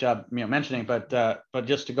did a great job, mentioning, but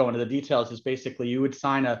just to go into the details, is basically you would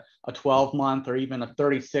sign a 12-month or even a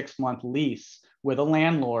 36-month lease with a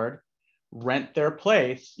landlord, rent their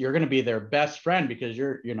place. You're going to be their best friend because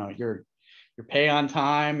you're pay on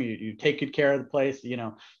time, you take good care of the place,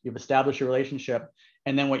 you've established a relationship.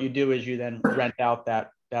 And then what you do is you then rent out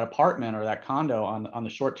that apartment or that condo on the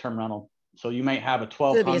short-term rental. So you might have a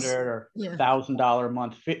 $1,200 or $1,000 a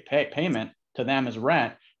month payment to them as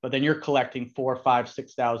rent, but then you're collecting $4,000,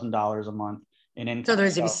 $5,000, $6,000 a month in income. So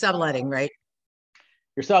there's subletting, right?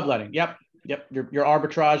 You're subletting. Yep. You're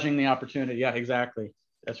arbitraging the opportunity. Yeah, exactly.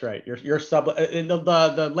 That's right. You're sublet.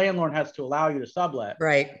 The landlord has to allow you to sublet.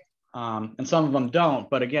 Right. And some of them don't.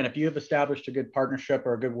 But again, if you have established a good partnership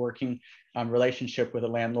or a good working relationship with a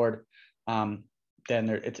landlord, then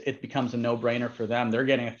it becomes a no-brainer for them. They're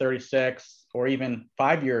getting a 36 or even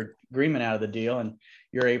 5-year agreement out of the deal, and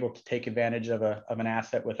you're able to take advantage of an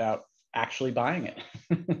asset without actually buying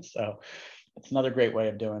it. So it's another great way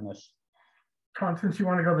of doing this. Constance, you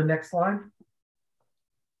want to go to the next slide?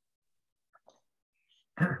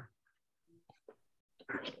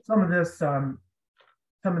 Some of this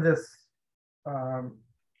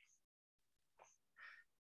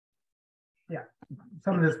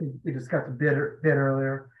we discussed a bit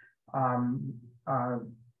earlier.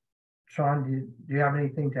 Sean, do you have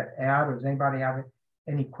anything to add, or does anybody have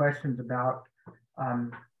any questions about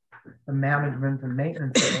the management and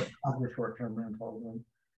maintenance of the short-term rentals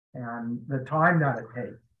and the time that it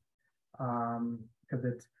takes? Because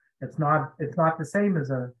it's not the same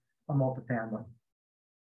as a multifamily.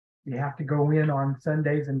 You have to go in on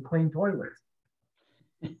Sundays and clean toilets.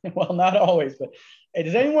 Well, not always, but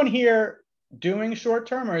is anyone here doing short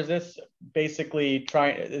term, or is this basically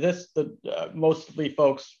mostly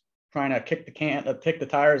folks trying to kick the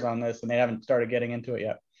tires on this, and they haven't started getting into it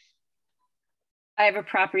yet? I have a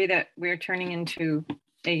property that we're turning into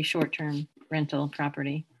a short-term rental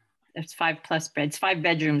property. It's 5+ beds, 5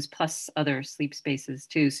 bedrooms plus other sleep spaces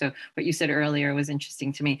too. So what you said earlier was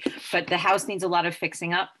interesting to me. But the house needs a lot of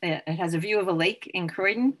fixing up. It has a view of a lake in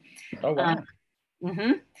Croydon. Oh wow.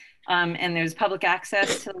 And there's public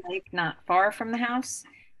access to the lake not far from the house.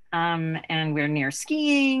 And we're near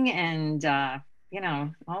skiing and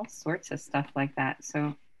all sorts of stuff like that.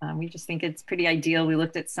 So we just think it's pretty ideal. We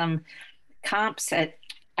looked at some comps I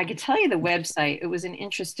could tell you the website. It was an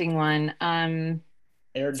interesting one.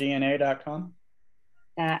 Airdna.com?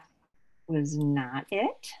 That was not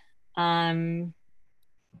it. Let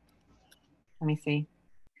me see.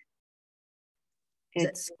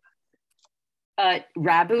 It's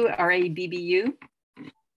Rabu, R-A-B-B-U.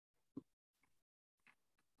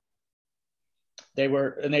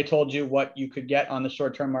 They told you what you could get on the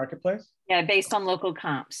short-term marketplace? Yeah, based on local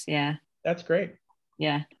comps. Yeah. That's great.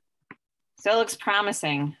 Yeah. So it looks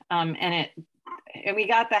promising. And we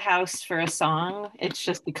got the house for a song. It's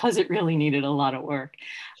just because it really needed a lot of work.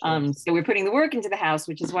 So we're putting the work into the house,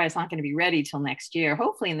 which is why it's not going to be ready till next year,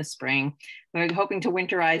 hopefully in the spring. We're hoping to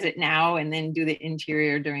winterize it now and then do the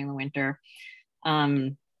interior during the winter.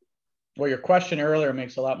 Well, your question earlier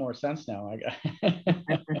makes a lot more sense now.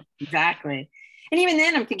 Exactly. And even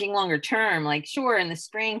then I'm thinking longer term, like sure in the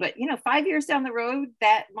spring, but 5 years down the road,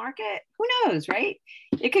 that market, who knows, right?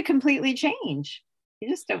 It could completely change. You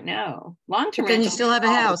just don't know. Long-term. Then you still have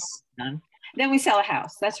a house. Then we sell a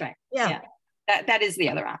house. That's right. Yeah. That is the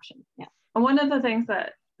other option. Yeah. And one of the things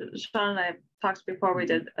that Sean and I talked before we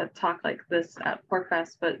did a talk like this at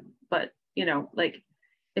PorcFest, but like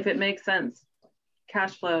if it makes sense,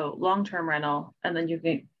 cash flow, long-term rental, and then you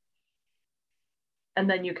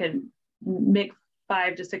can make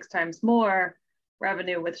 5 to 6 times more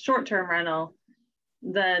revenue with short-term rental,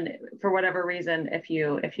 then for whatever reason, if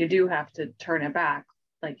you do have to turn it back,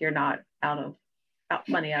 like you're not out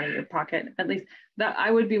money out of your pocket. At least that I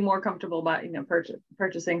would be more comfortable about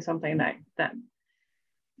purchasing something that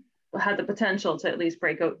had the potential to at least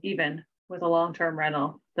break out even with a long-term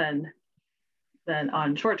rental than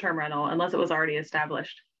on short-term rental, unless it was already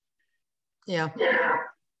established. Yeah.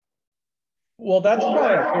 Well, that's probably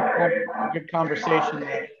a good conversation.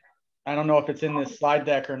 I don't know if it's in this slide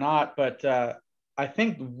deck or not, but I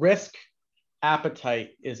think risk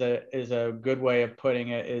appetite is a good way of putting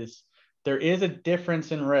it. Is there is a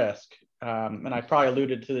difference in risk and I probably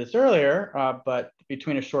alluded to this earlier, but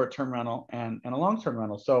between a short-term rental and a long-term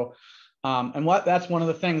rental. So, and that's one of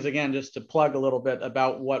the things, again, just to plug a little bit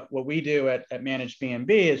about what we do at Managed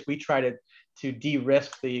B&B is we try to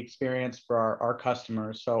de-risk the experience for our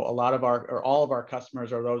customers. So a lot of all of our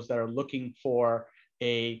customers are those that are looking for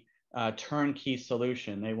a turnkey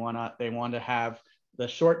solution. They want to have the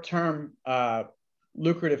short-term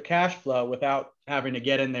lucrative cash flow without having to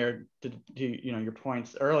get in there to your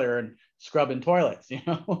points earlier and scrubbing toilets,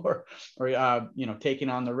 or taking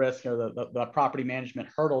on the risk or the property management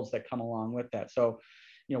hurdles that come along with that. So,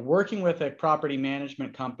 working with a property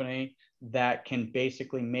management company that can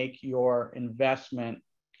basically make your investment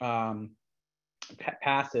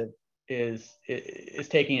passive is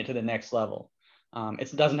taking it to the next level.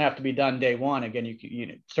 It doesn't have to be done day one. Again,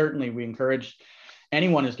 certainly we encourage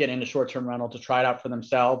anyone who's getting into short-term rental to try it out for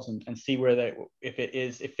themselves and see where if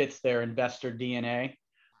it fits their investor DNA.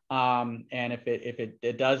 And if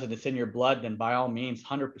it does and it's in your blood, then by all means,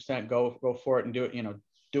 100% go for it and do it.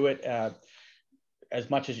 Do it as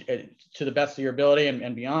much as to the best of your ability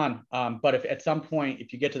and beyond. But if at some point,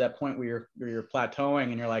 if you get to that point where you're plateauing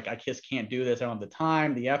and you're like, I just can't do this, I don't have the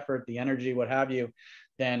time, the effort, the energy, what have you,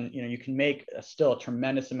 then you can make still a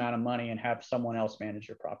tremendous amount of money and have someone else manage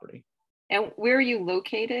your property. And where are you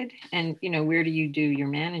located? And where do you do your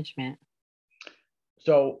management?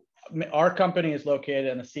 So our company is located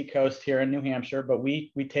on the seacoast here in New Hampshire, but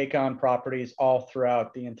we take on properties all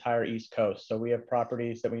throughout the entire East Coast. So we have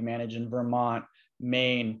properties that we manage in Vermont,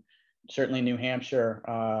 Maine, certainly New Hampshire.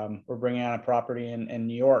 We're bringing on a property in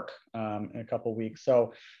New York in a couple of weeks.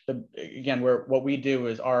 So what we do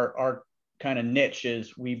is our kind of niche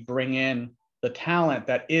is we bring in the talent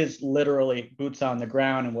that is literally boots on the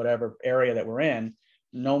ground in whatever area that we're in,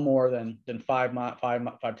 no more than 10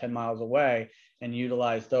 miles away, and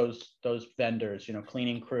utilize those vendors,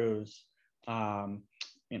 cleaning crews, lawn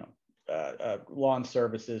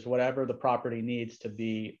services, whatever the property needs to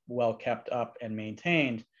be well kept up and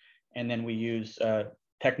maintained. And then we use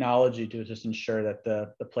technology to just ensure that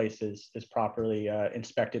the place is properly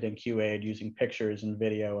inspected and QA'd using pictures and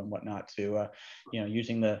video and whatnot to,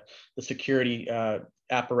 using the security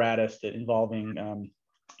apparatus involving,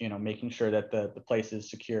 making sure that the place is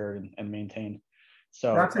secure and maintained.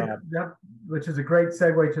 So which is a great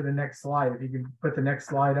segue to the next slide. If you can put the next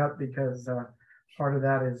slide up, because part of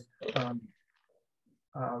that is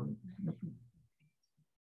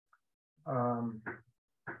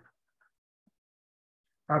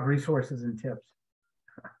of resources and tips.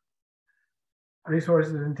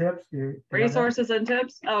 Resources and tips. Resources and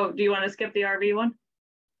tips. Oh, do you want to skip the RV one?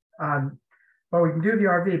 Well, we can do the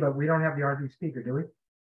RV, but we don't have the RV speaker, do we?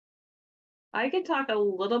 I could talk a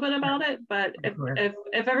little bit about it, but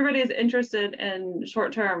if everybody is interested in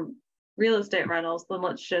short-term real estate rentals, then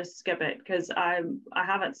let's just skip it, because I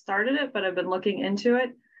haven't started it, but I've been looking into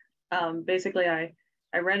it. Basically, I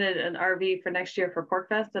rented an RV for next year for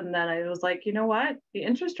PorcFest, and then I was like, you know what? The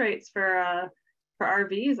interest rates for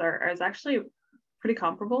RVs is actually pretty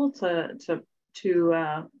comparable to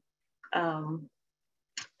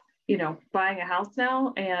buying a house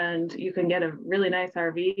now, and you can get a really nice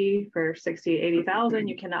RV for 60, 80,000.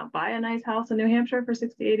 You cannot buy a nice house in New Hampshire for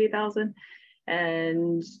 60, 80,000.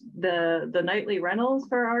 And the nightly rentals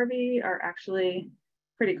for RV are actually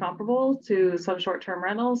pretty comparable to some short-term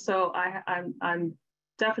rentals. So I'm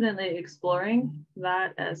definitely exploring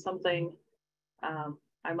that as something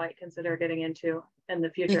I might consider getting into in the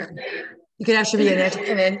future. You could actually be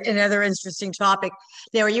another interesting topic.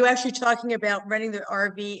 Now, are you actually talking about renting the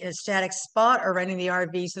RV in a static spot or renting the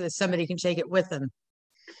RV so that somebody can take it with them?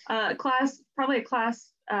 Probably a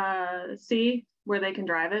class C where they can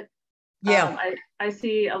drive it. Yeah. I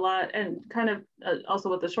see a lot, and kind of also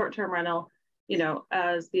with the short-term rental,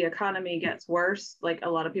 as the economy gets worse, like a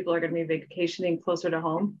lot of people are going to be vacationing closer to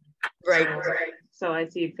home. Right. So I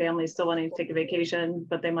see families still wanting to take a vacation,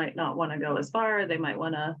 but they might not want to go as far. They might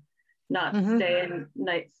want to not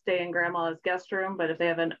stay in grandma's guest room. But if they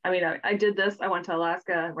haven't, I did this. I went to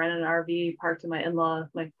Alaska, rented an RV, parked in my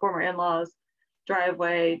former in-laws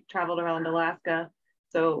driveway, traveled around Alaska.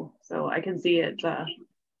 So I can see it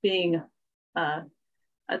being a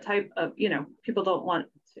type of, people don't want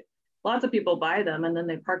to, lots of people buy them and then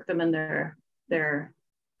they park them in their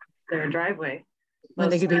driveway. When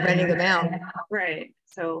they could be renting them out. Right.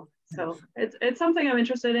 So it's something I'm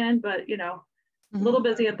interested in, but a little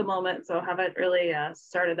busy at the moment, so haven't really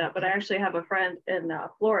started that. But I actually have a friend in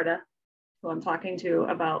Florida who I'm talking to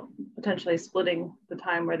about potentially splitting the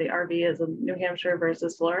time where the RV is in New Hampshire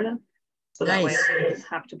versus Florida. So that way it doesn't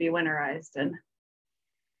have to be winterized and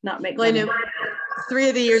not make money. 3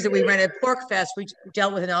 of the years that we rented Pork Fest, we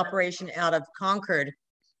dealt with an operation out of Concord,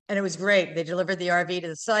 and it was great. They delivered the RV to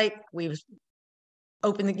the site. We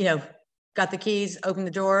opened the, got the keys, opened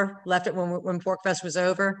the door, left it when Pork Fest was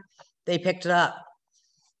over. They picked it up.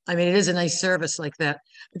 I mean, it is a nice service like that.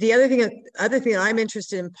 But the other thing I'm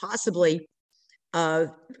interested in possibly,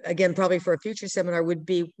 again, probably for a future seminar would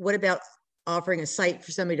be, what about offering a site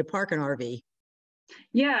for somebody to park an RV?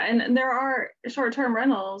 Yeah, and there are short-term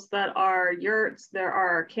rentals that are yurts, there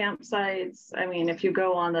are campsites. I mean, if you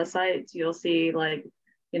go on the sites, you'll see like,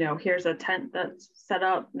 here's a tent that's set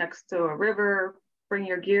up next to a river, bring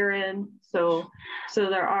your gear in. So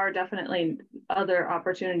there are definitely other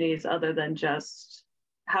opportunities other than just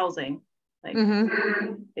housing, like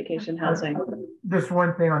vacation housing. Just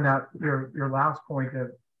one thing on that, your last point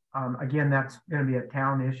of, again, that's going to be a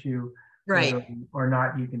town issue, right? Or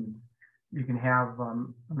not, you can have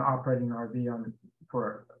an operating RV on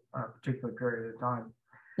for a particular period of time.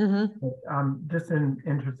 But, just in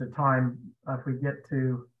interest of time, if we get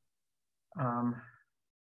to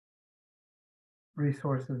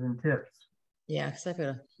resources and tips. Yeah,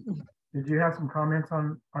 Did you have some comments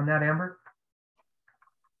on that, Amber?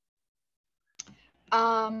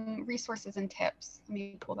 Resources and tips. Let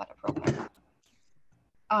me pull that up real quick.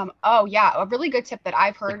 Oh yeah, a really good tip that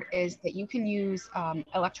I've heard is that you can use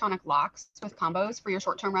electronic locks with combos for your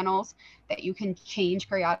short-term rentals that you can change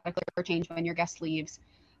periodically or change when your guest leaves.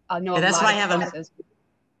 Yeah, that's why I have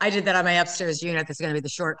I did that on my upstairs unit. That's going to be the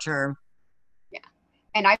short term. Yeah,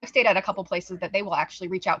 and I've stayed at a couple places that they will actually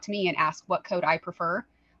reach out to me and ask what code I prefer,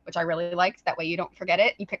 which I really liked. That way you don't forget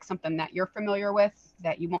it. You pick something that you're familiar with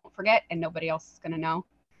that you won't forget and nobody else is going to know.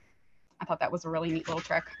 I thought that was a really neat little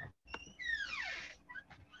trick.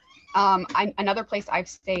 Another place I've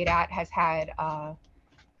stayed at has had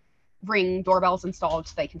Ring doorbells installed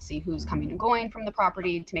so they can see who's coming and going from the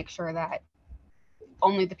property to make sure that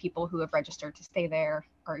only the people who have registered to stay there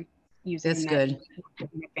are using good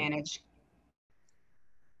advantage.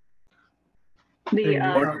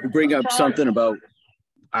 Bring up something about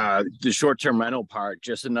the short-term rental part,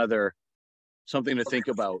 just another something to think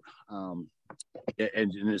about. And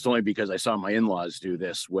it's only because I saw my in-laws do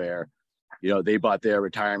this where, they bought their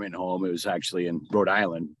retirement home. It was actually in Rhode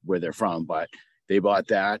Island where they're from, but they bought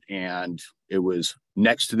that and it was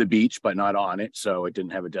next to the beach, but not on it. So it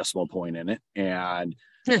didn't have a decimal point in it. And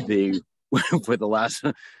they, for the last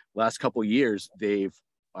couple of years, they've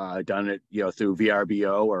done it, through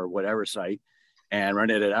VRBO or whatever site and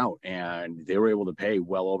rented it out. And they were able to pay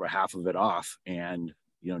well over half of it off. And,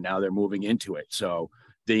 now they're moving into it. So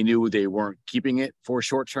they knew they weren't keeping it for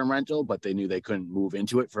short-term rental, but they knew they couldn't move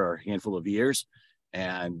into it for a handful of years.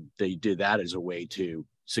 And they did that as a way to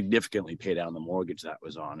significantly pay down the mortgage that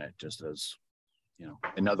was on it, just as,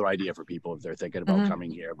 another idea for people if they're thinking about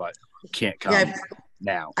coming here, but can't come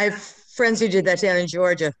now. I have friends who did that down in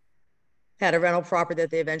Georgia, had a rental property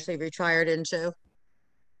that they eventually retired into.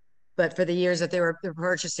 But for the years that they were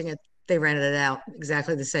purchasing it, they rented it out.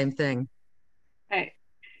 Exactly the same thing. Okay.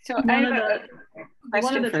 So one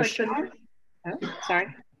of the tricks. Sorry.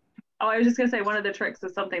 Oh, I was just gonna say one of the tricks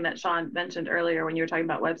is something that Sean mentioned earlier when you were talking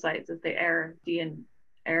about websites is the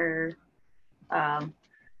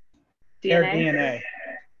DNA.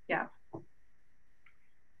 Yeah.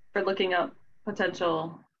 For looking up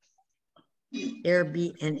potential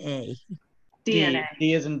Airbnb. DNA.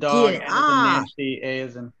 D as in dog, N as in Nancy, A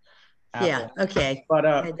as in apple. Yeah. Okay.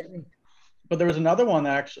 But there was another one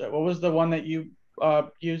that actually. What was the one that you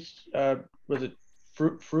used? Was it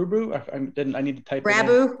Frubu? I need to type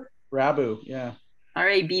Rabu. It in. Rabu. Yeah.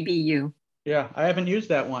 RABBU. Yeah, I haven't used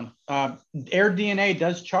that one. AirDNA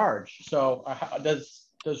does charge. So does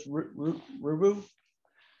Rabu?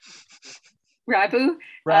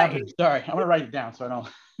 Rabu. Sorry, I'm gonna write it down so I don't.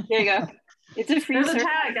 There you go. It's a free. There's a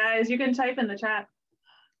chat, guys. You can type in the chat.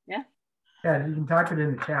 Yeah. Yeah, you can type it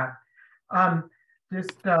in the chat.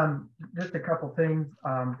 Just a couple things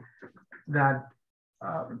that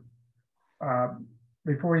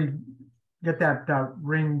before you get that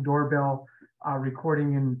Ring doorbell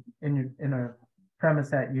recording in a premise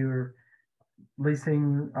that you're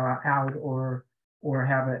leasing out or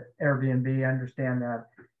have an Airbnb, understand that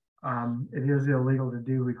it is illegal to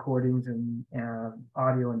do recordings and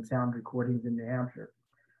audio and sound recordings in New Hampshire.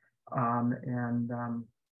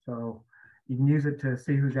 So you can use it to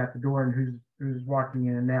see who's at the door and who's walking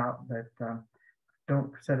in and out, but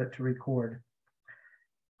don't set it to record.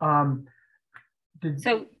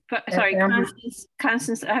 Sorry,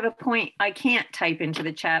 Constance, I have a point. I can't type into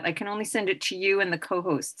the chat. I can only send it to you and the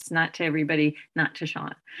co-hosts, not to everybody, not to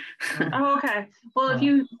Sean. Oh, okay. Well, if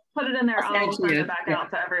you put it in there, I'll send it back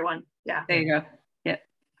out to everyone. Yeah. There you go. Yeah.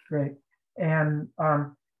 Great. And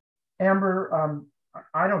Amber,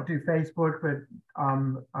 I don't do Facebook, but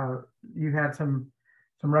you had some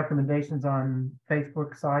recommendations on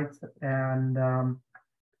Facebook sites and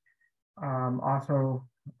also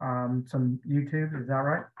some YouTube. Is that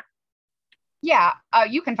right? Yeah,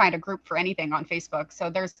 you can find a group for anything on Facebook. So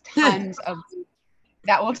there's tons of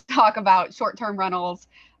that will talk about short-term rentals,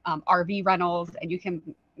 RV rentals, and you can,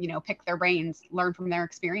 pick their brains, learn from their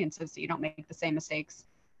experiences so you don't make the same mistakes.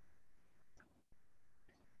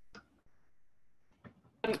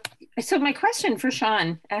 So my question for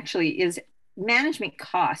Sean actually is management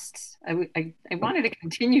costs. I wanted to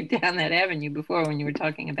continue down that avenue before when you were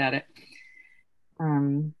talking about it.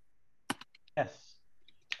 Yes.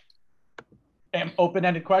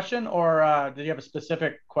 Open-ended question, or did you have a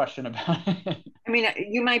specific question about it? I mean,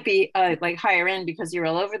 you might be like higher end because you're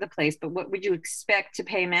all over the place, but what would you expect to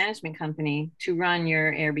pay a management company to run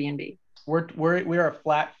your Airbnb? We are a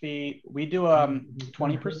flat fee. We do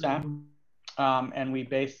 20%, and we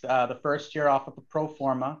base the first year off of a pro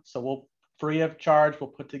forma. So we'll free of charge.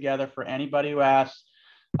 We'll put together for anybody who asks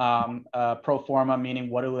pro forma, meaning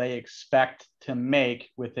what do they expect to make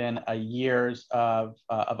within a year's of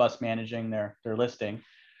us managing their listing.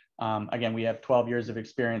 Again, we have 12 years of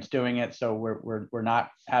experience doing it, so we're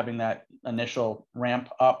not having that initial ramp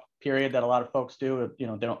up period that a lot of folks do. They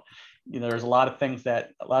don't. There's a lot of things that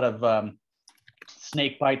a lot of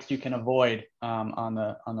snake bites you can avoid on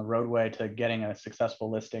the roadway to getting a successful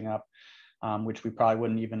listing up, which we probably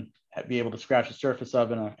wouldn't even be able to scratch the surface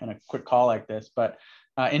of in a quick call like this. But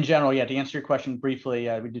in general, yeah, to answer your question briefly,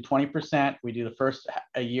 we do 20%. We do the first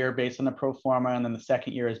a year based on the pro forma, and then the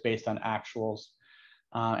second year is based on actuals.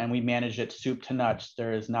 And we manage it soup to nuts.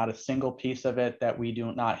 There is not a single piece of it that we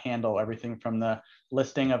do not handle. Everything from the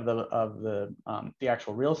listing of the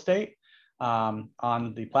actual real estate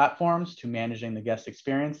on the platforms to managing the guest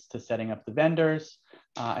experience to setting up the vendors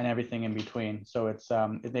and everything in between. So it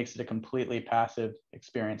makes it a completely passive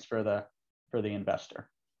experience for the investor.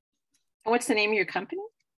 What's the name of your company?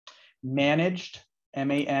 Managed,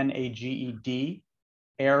 MANAGED,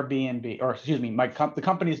 Airbnb, or excuse me, the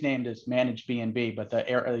company's name is Managed B&B, but the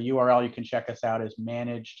URL you can check us out is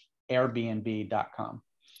managedairbnb.com.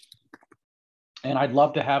 And I'd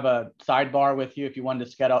love to have a sidebar with you if you wanted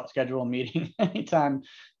to schedule a meeting anytime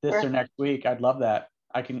this or next week. I'd love that.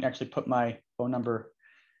 I can actually put my phone number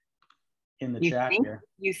in the chat here.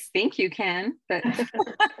 You think you can, but I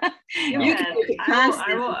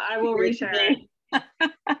will reshare it.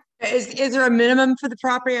 Is there a minimum for the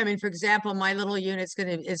property? I mean, for example, my little unit's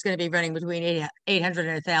is gonna be running between 800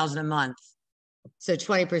 and 1,000 a month. So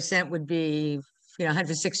 20% would be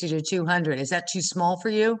 160 to 200. Is that too small for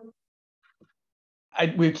you?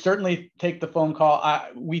 We'd certainly take the phone call.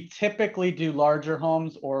 We typically do larger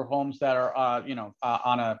homes or homes that are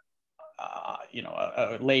on a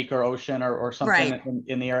lake or ocean or something right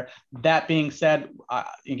in the area. That being said,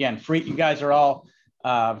 again, free. You guys are all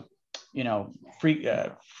free.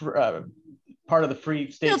 Part of the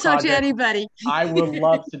free state You'll project. Talk to anybody. I would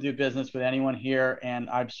love to do business with anyone here, and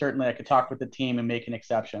I could talk with the team and make an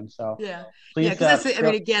exception. So yeah, please. Yeah, I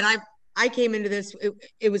mean, again, I came into this.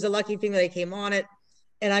 It was a lucky thing that I came on it,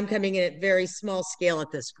 and I'm coming in at very small scale at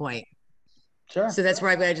this point. Sure. So that's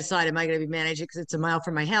where I decided, am I going to be managing because it's a mile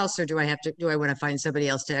from my house, or do I want to find somebody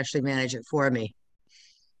else to actually manage it for me?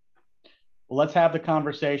 Well, let's have the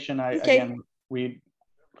conversation. Okay.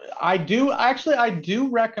 I do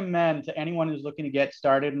recommend to anyone who's looking to get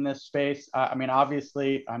started in this space. I mean,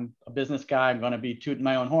 obviously, I'm a business guy. I'm going to be tooting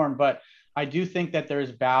my own horn, but I do think that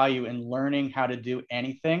there's value in learning how to do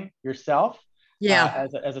anything yourself. Yeah.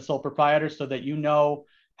 As a sole proprietor, so that you know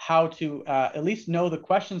how to at least know the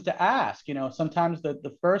questions to ask. Sometimes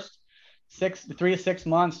the first 3 to 6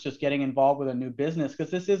 months just getting involved with a new business, because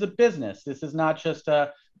this is a business. This is not just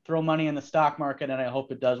throw money in the stock market and I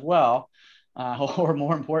hope it does well. Or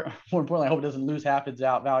more importantly, I hope it doesn't lose half its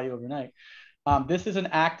value overnight. This is an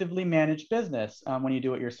actively managed business when you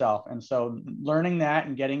do it yourself. And so learning that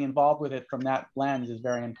and getting involved with it from that lens is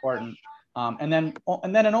very important. And then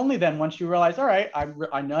only then, once you realize, all right,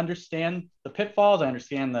 I understand the pitfalls, I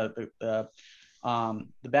understand the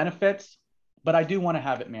benefits, but I do want to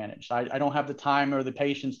have it managed. I don't have the time or the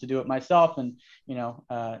patience to do it myself. And,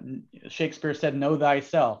 Shakespeare said, know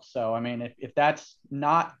thyself. So, I mean, if that's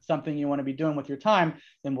not something you want to be doing with your time,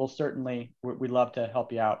 then we'd love to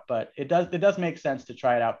help you out. But it does make sense to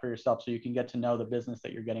try it out for yourself so you can get to know the business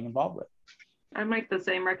that you're getting involved with. I make the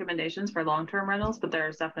same recommendations for long-term rentals, but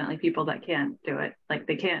there's definitely people that can't do it. Like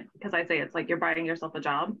they can't, because I say it's like you're buying yourself a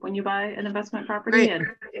job when you buy an investment property.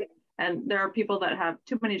 Right. And there are people that have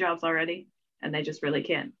too many jobs already and they just really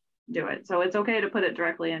can't do it. So it's okay to put it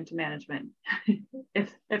directly into management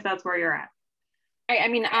if that's where you're at. I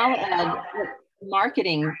mean, I'll add,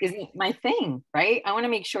 marketing isn't my thing, right? I want to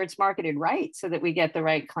make sure it's marketed right so that we get the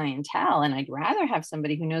right clientele. And I'd rather have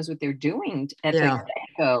somebody who knows what they're doing at the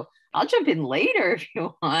get-go. I'll jump in later if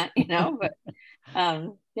you want, you know, but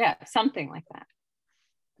yeah, something like that.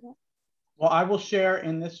 Well, I will share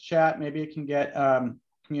in this chat, maybe it can get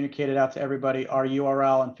communicated out to everybody, our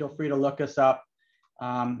URL, and feel free to look us up.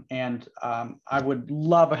 I would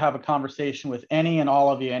love to have a conversation with any and all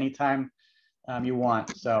of you anytime you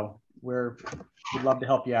want. So we'd love to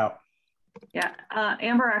help you out. Yeah,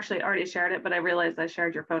 Amber actually already shared it, but I realized I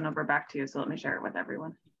shared your phone number back to you. So let me share it with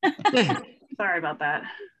everyone. Sorry about that.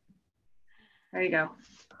 There you go.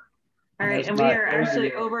 All right, and we are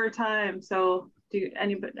actually over time. So do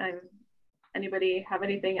anybody have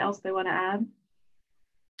anything else they want to add?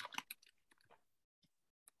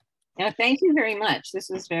 Yeah, thank you very much. This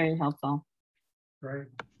was very helpful. Right.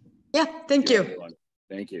 Yeah, thank you.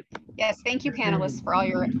 Thank you. Yes, thank you, panelists, for all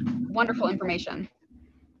your wonderful information.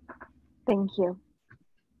 Thank you.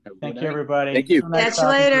 Thank you, everybody. Thank you. Catch you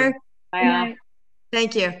later. Bye.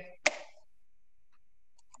 Thank you.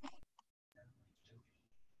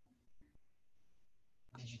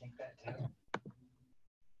 Did you think that too?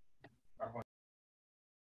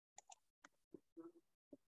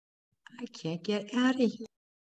 I can't get out of here.